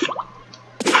れませ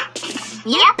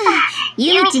ん。やっぱ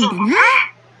ユーチンだな。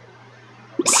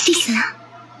シキさん、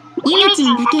ユーチ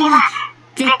ンだけは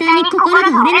絶対に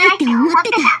心が折れないって思って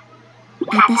た。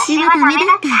私はダメだ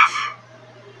った。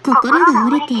心が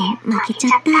折れて負けちゃ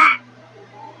った。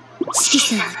シキ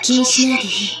さんは気にしないでい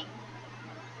い。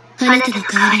あなたの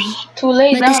代わりに私、さすがは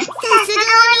みん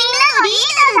なのリー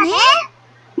ダーだね。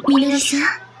みのりさん、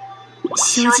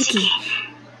正直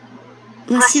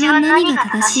わしは何が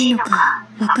正しいのか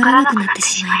わからなくなって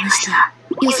しまいました。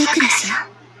夜桜さ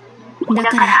ん、だ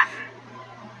から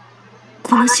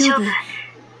この勝負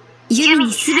ユミ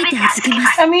に全て預けま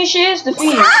す。I mean, she is the fiend. 我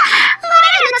らの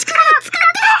力を使っ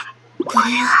て。これ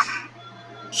は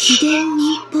秘伝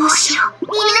忍法書。み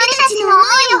のりたちの思い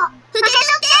を受け取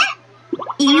っ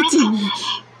て。ユーチンに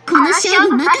この勝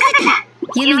負任せ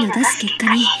て。ユミの出す結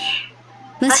果に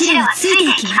わしらはついて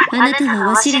いきます。あなたは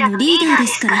わしらのリーダーで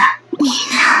すから。みん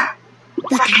な、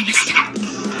わかりました。あ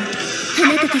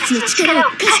なたたちの力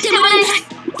を貸してもらいま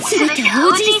す。すべては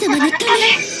おじい様のため。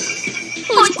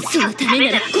そのため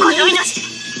ならこの命、元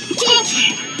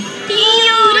気、陰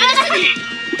陽を裏がせて。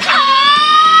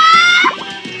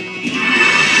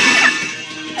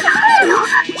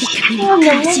痛みも悲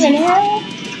しみも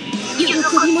喜び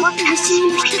も楽しみ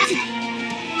も一つ。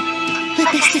私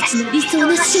たちの理想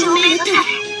の証明のため。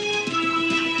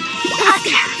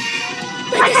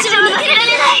私は負けられな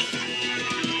い。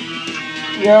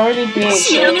You already did.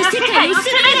 白の世界をすべ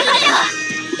てのよ。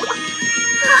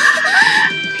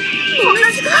ものす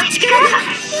ごい力が。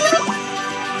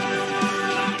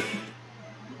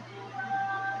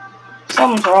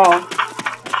Something's wrong.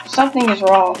 Something is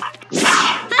wrong. アスカさ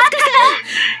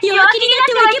ん、弱気になって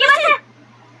はいけませ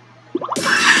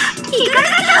ん。イカガ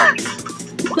さん、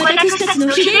私たちの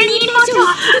秘伝忍法書を受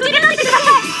け取ってくださ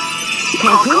い。こ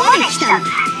こまで来たんだ。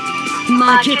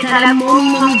負けたらもみ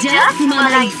もみじゃ済ま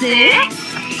ないぜ。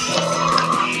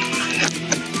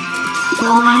お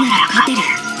前なら勝てる。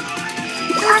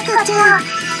アスカちゃん、ゲ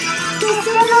ス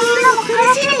ラのみんなも苦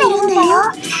しんでいるんだよ。だ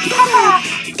から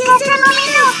ゲスラのみん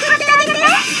なを救ってあげて。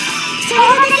それが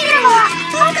できるのはア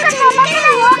スカちゃんだけだ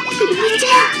よ。みーちゃ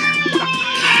ん、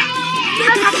分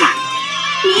かった。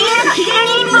みんなの秘伝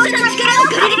忍法書の力を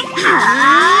借りる。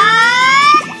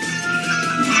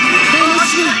面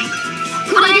白い。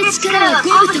これで力は五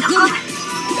分と五分。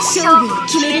勝負を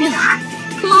決めるのは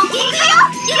もう行くよ、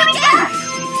ゆみちゃん。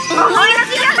思いが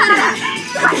強かったんだ。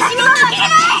私も負けない。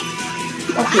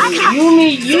Okay, Yumi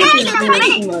is doing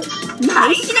too much.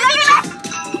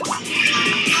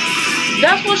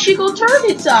 That's what she gonna turn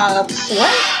it to,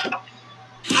 sweat.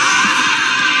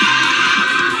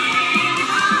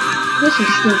 This is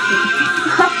stupid.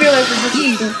 I feel like this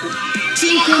is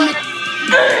stupid.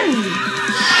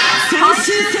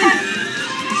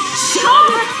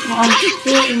 I'm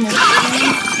still in the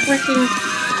same freaking.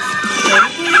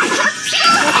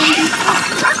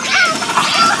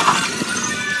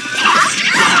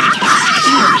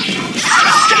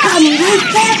 I'm really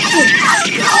fast.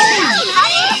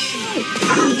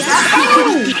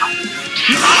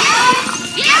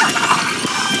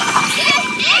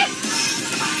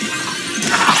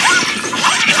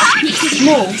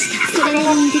 No. それ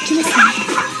なりにできますね。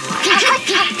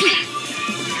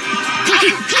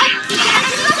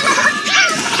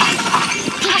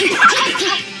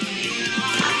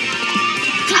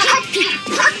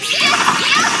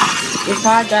If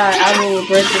I die, I will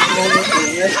regret this moment for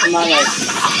the rest of my life.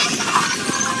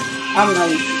 I'm not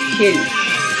kidding.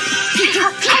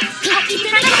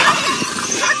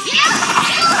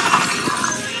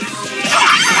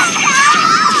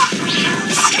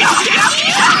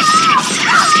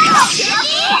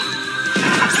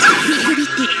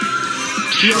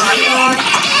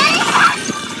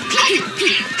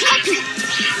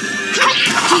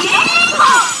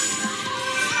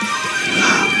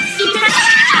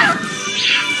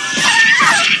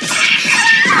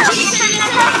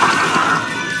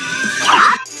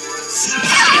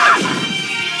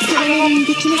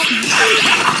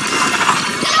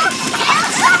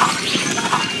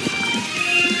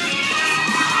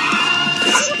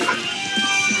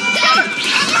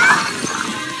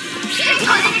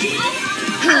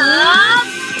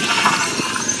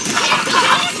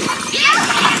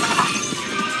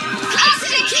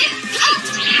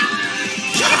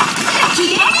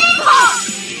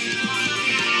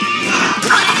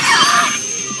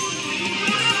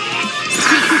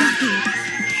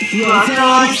 見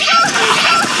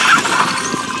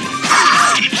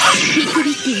く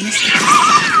びっていました。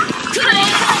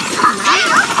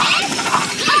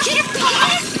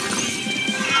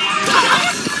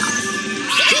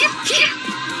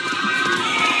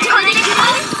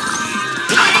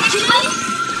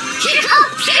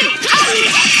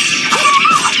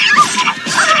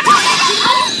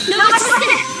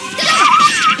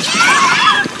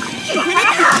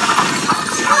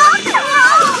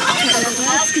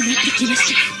熱くなってきま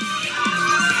した。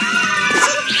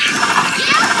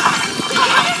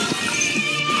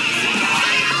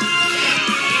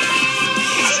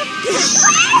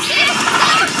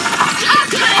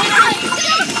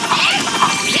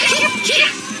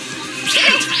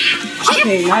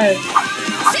Okay, nice.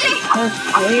 That's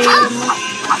way much.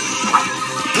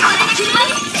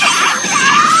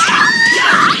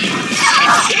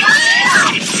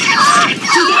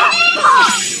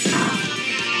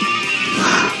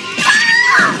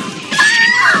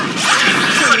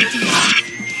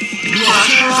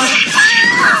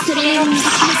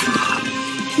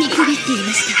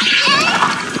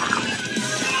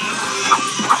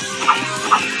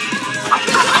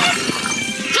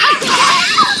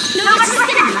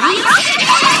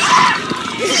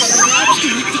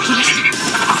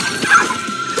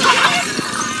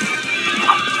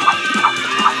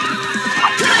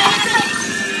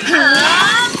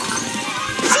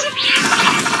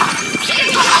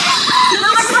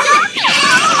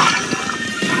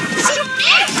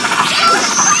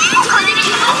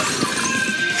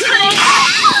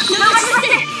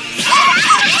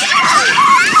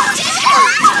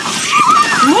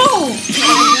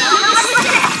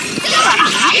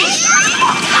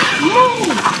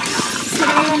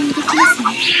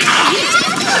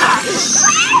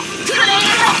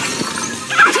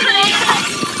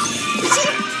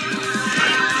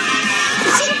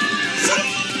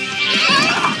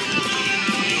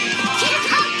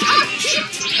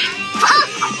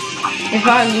 If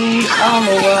I lose, I don't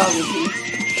know what I would do.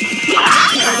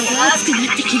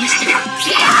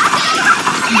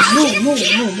 No.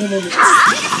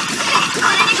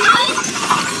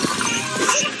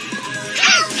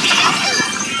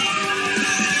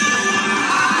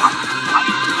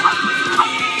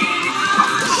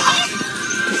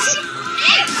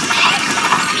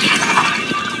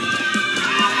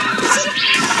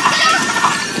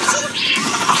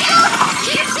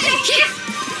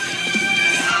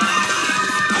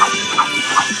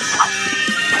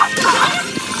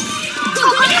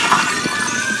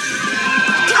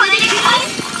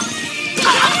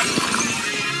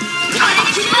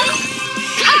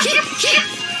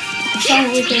 I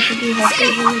wish I could do that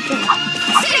every day.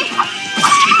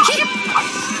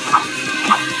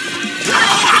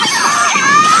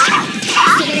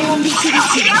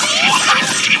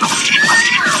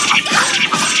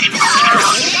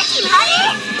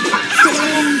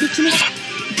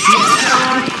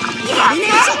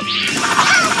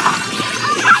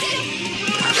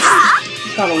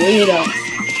 Gotta wait up.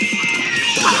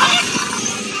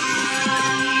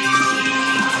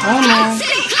 I don't know.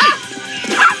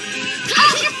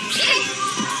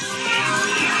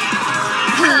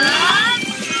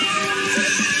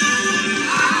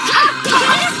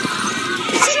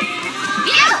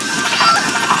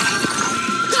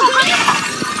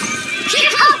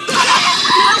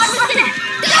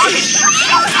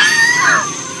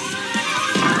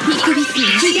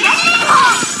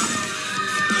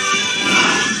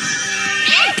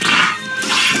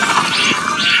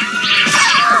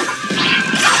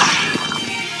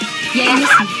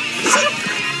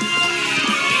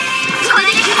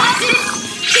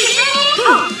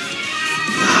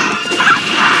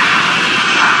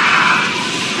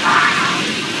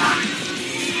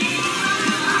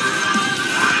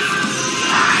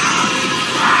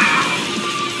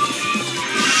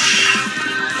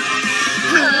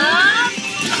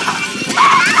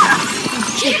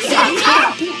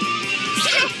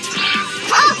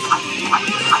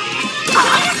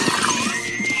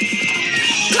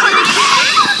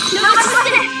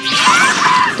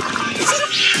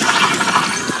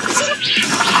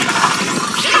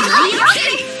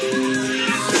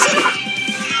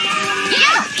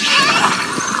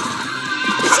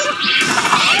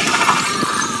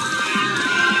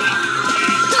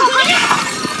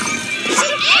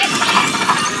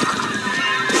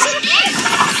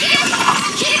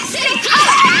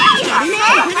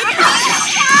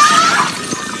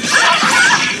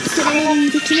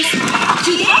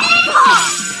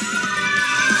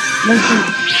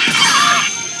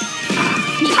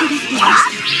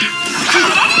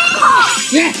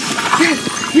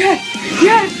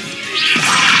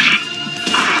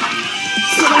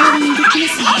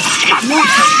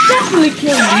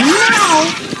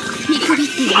 now. 見くびっ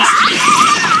ていました。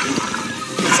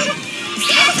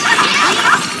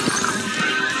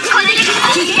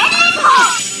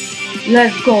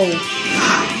Let's go.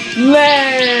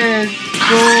 Let's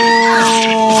go.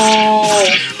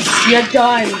 You're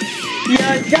done.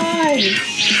 You're done.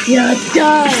 You're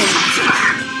done.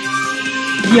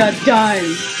 You're done.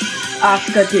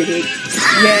 Asuka did it.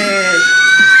 Yes.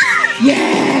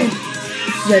 Yes.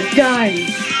 You're done.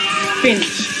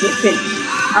 Finish. You're finished.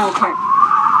 I don't care.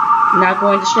 I'm not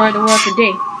going to destroy the world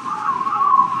today.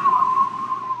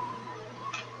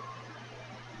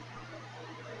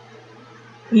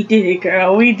 We did it,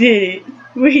 girl. We did it.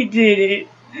 We did it.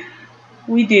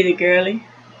 We did it, girlie.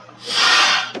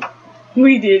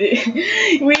 We did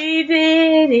it. We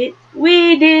did it.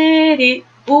 We did it.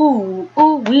 Ooh,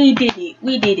 ooh, we did it.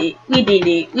 We did it. We did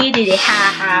it. We did it.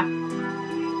 Ha ha.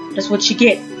 That's what you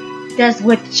get. That's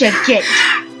what you get.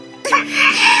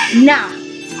 Nah.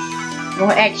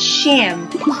 Don't act sham.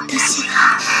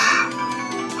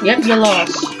 Yep, you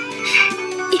lost.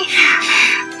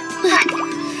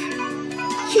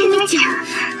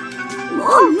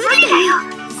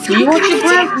 Do you want your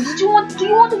do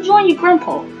you want to join your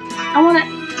grandpa? I wanna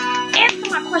answer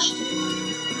my question.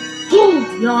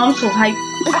 Yo, I'm so hyped.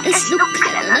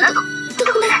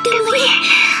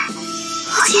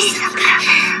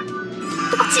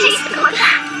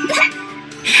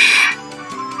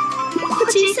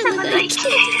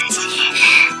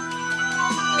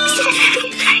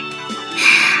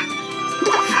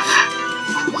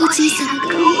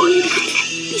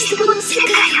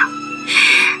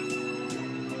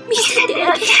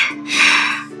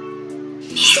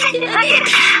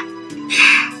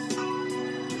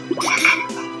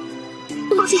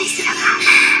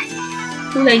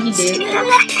 Like he did.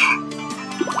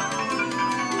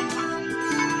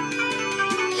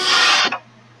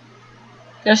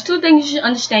 There's two things you should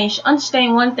understand. You should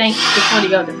understand one thing before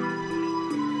the other.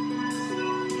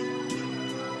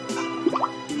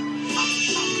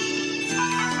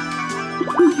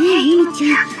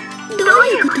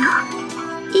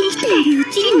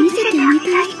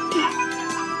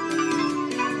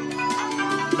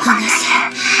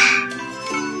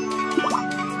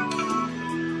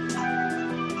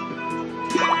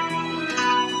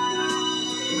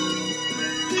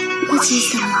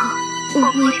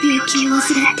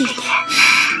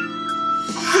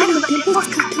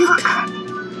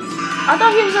 I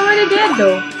thought he was already dead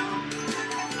though.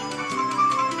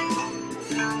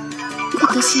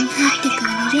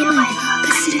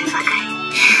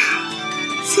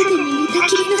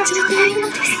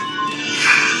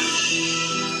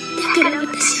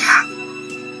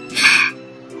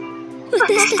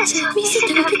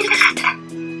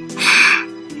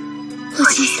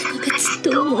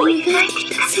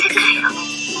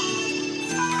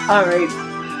 Alright.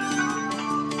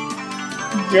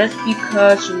 Just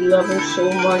because you love him so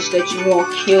much that you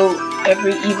won't kill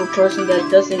every evil person,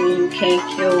 that doesn't mean you can't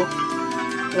kill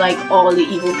like all the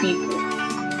evil people.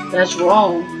 That's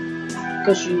wrong.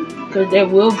 Because there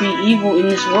will be evil in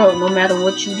this world no matter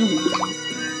what you do.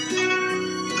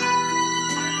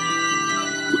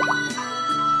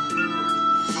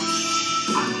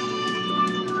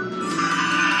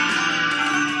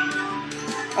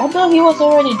 I thought he was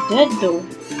already dead though.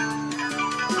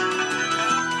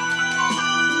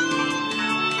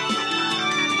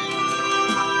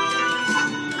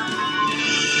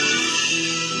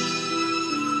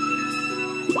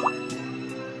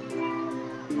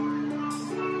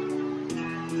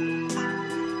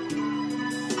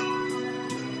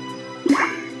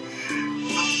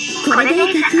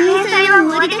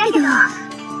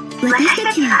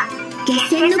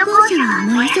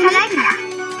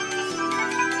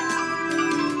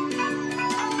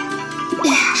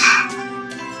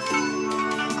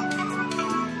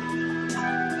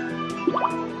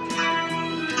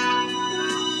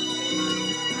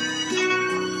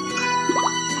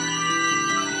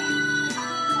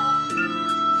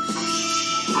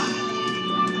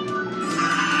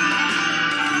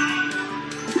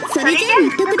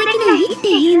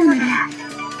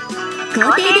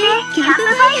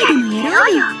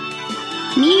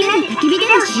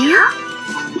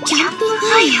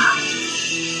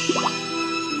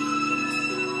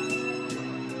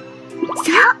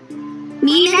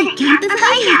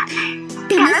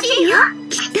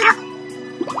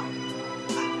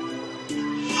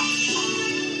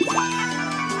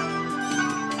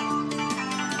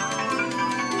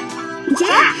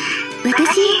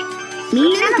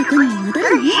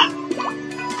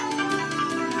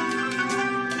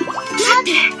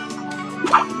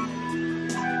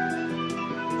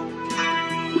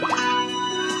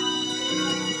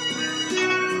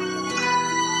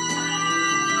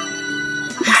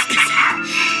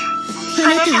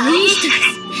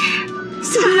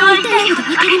 ことが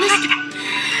分かりました。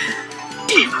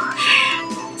でも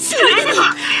それでも私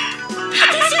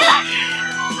は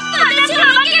負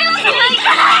けるわけにはい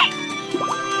かない。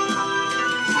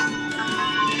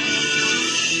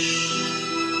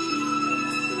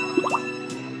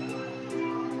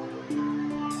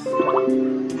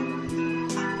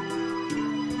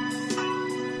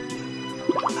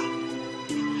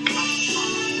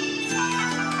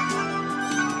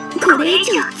これ以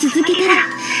上続けたら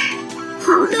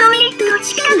本当にどっ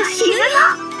ちかが死ぬよ。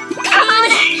構わない。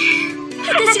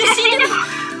私が死んでも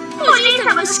おじいさま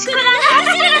の宿題を果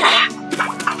たせるなら。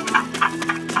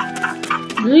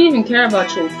 Do you even care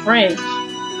about your friends?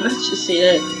 Let's just say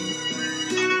that.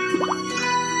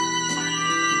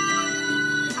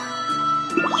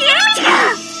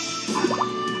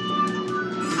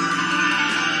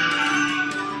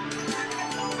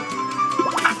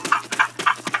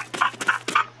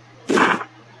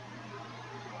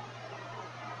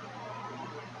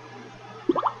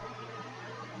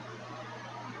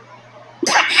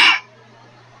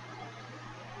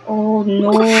 Oh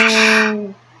no.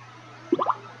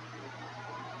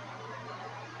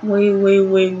 Wait.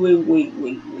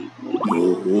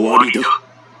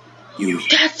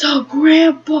 That's her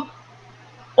grandpa.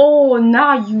 Oh,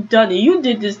 now you done it. You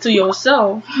did this to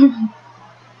yourself.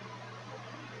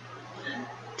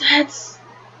 That's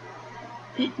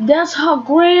her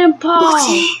grandpa.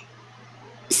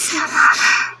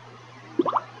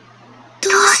 ど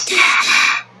うして？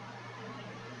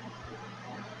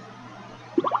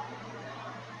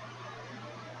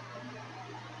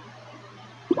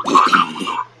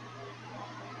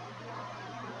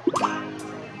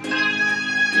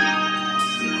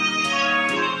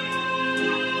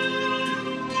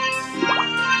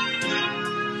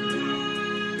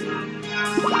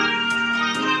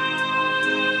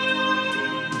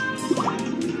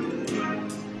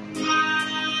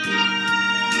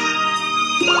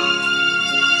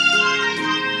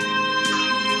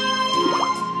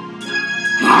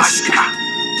マジか、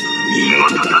見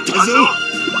事だったぞ。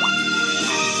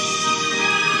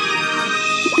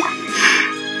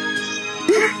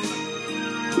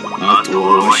あとは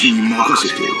わしに任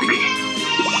せておけ。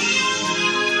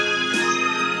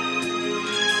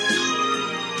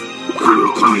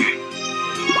黒影、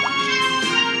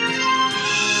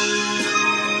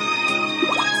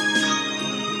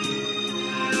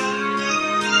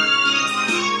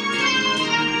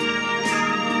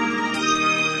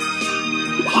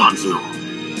ハンゾ、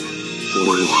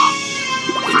俺は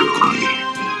黒影。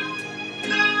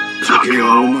賭けは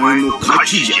お前の勝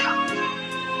ちじゃ。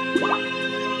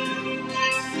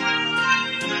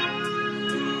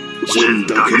千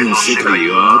だけの世界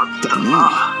があった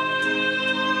な。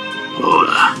ほ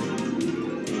ら、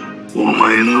お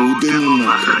前の腕の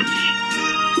中に。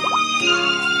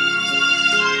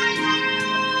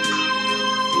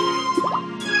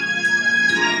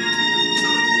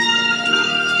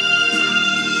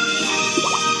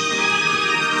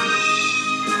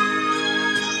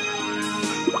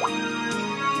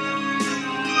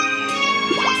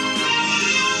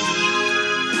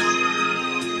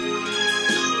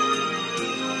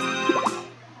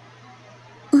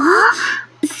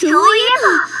そういえ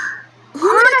ば、ホ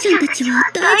ムラちゃんたちは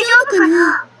大丈夫か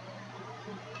な？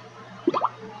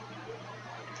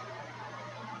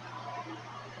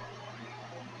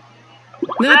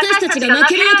私たちが負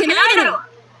けるわけないだろ。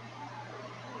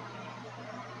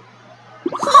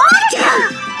ホムラちゃ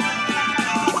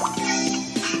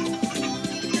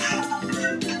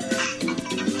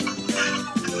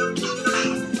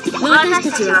ん！私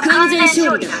たちは完全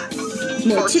勝利だ。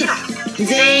もちろん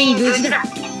全員無事だ。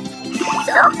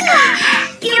そっか、よか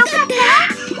っ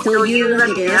た。というわ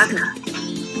けでアスカ、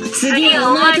次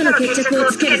はお前との決着を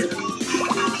つけるぞ。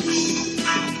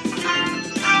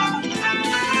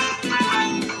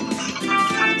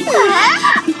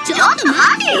ちょっと待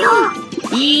てよ。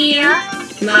いいや、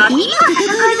今戦い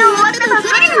が終わったばか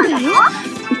りなんだよ。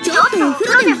ちょっとお風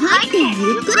呂でも入ってゆ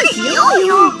っくりしよう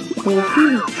よ。お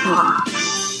風呂か。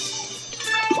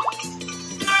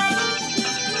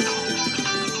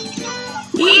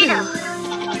いいだろう。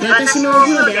私もお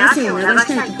風呂で汗を流し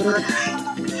たいところだ。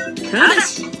ただ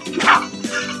し、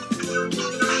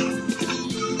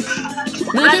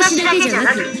私だけじゃ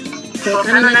なく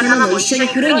他の仲間も一緒に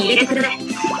風呂に入れてくれ。もち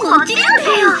ろんだ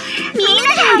よ。みんな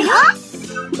でやるよ。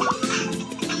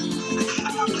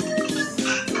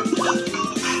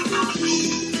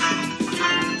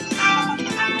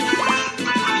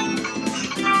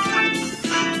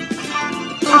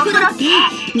お風呂って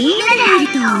みんなで入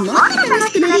るともっと楽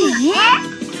しくなるよね。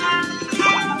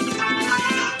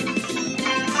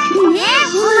ねえ、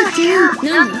ホムラちゃん。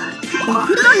なんだ？お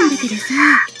風呂なんだけどさ、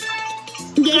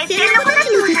月戦の子たち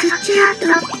も誘っちゃっ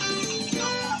た。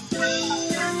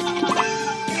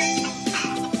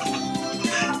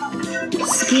好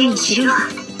きにしろ。あ、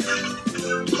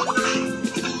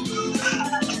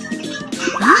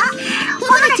ほ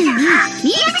のちゃんは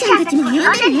みやちゃんたちも呼んで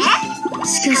ね。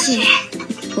しかし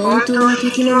本当は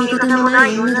敵も味方もな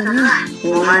い女だな、お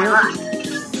前は。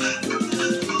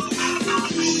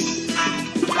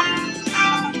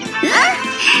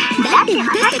だって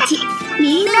私たち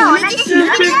みんな同じ忍び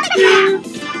なんだから。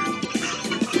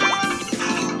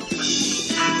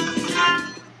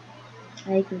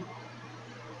I agree.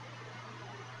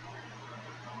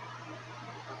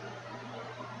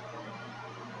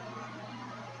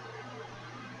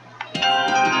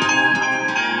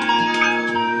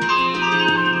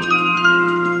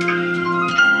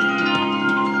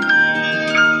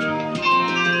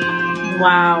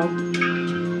 Wow.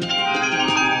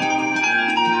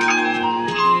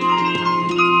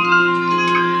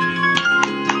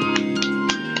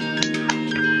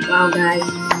 Wow, guys.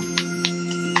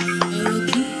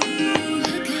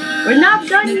 We're not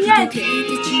done yet.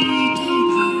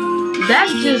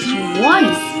 That's just one.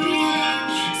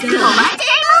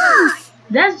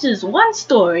 That's just one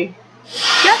story.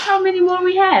 Guess how many more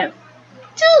we have?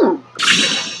 2.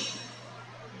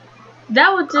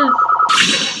 That was just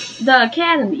the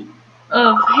Academy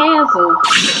of Hanzo.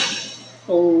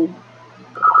 Oh,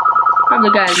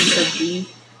 probably gotta do some D.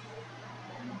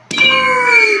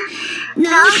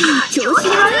 Yeah,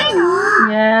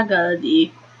 I got a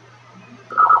D.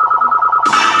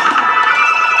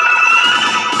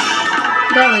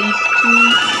 Got at least 2.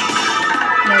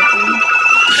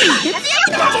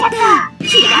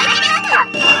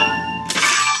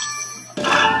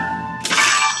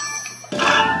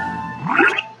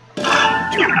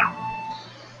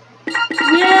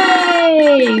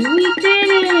 Yay! We did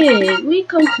it! We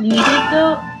completed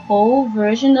the whole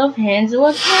version of Hanzo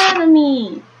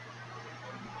Academy.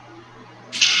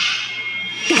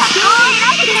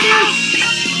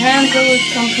 Hanzo is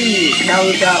complete. Now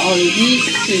we got only these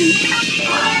 2.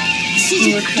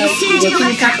 See what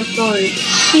type of story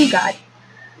she got.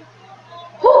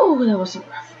 Whew, that was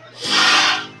rough.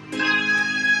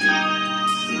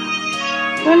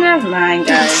 Well, never mind,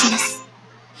 guys.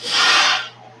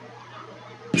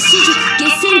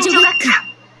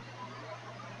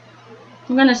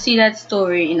 I'm gonna see that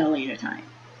story in a later time.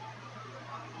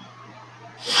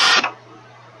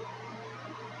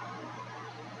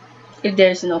 If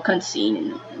there's no cutscene in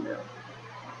the middle.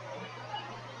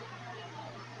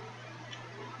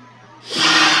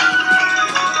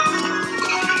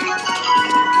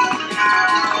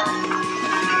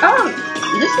 Oh,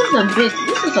 this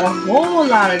is a whole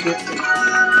lot of difference.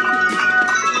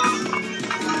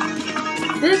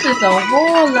 This is a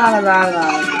whole lot of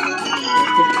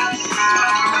difference.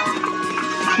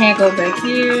 Can't go back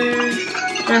here.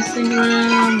 Dressing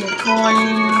room,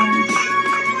 recording.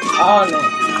 Oh no.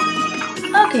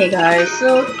 Okay guys,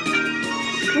 so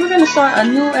we're gonna start a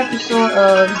new episode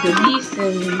of the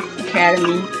GESSENS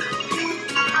Academy,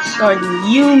 starting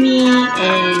Yumi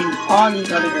and all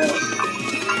these other girls.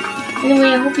 Anyway,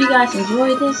 I hope you guys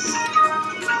enjoyed this.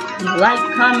 Like,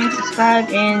 comment, subscribe,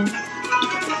 and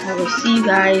I will see you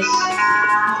guys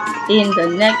in the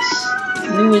next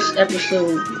newest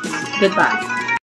episode. Goodbye.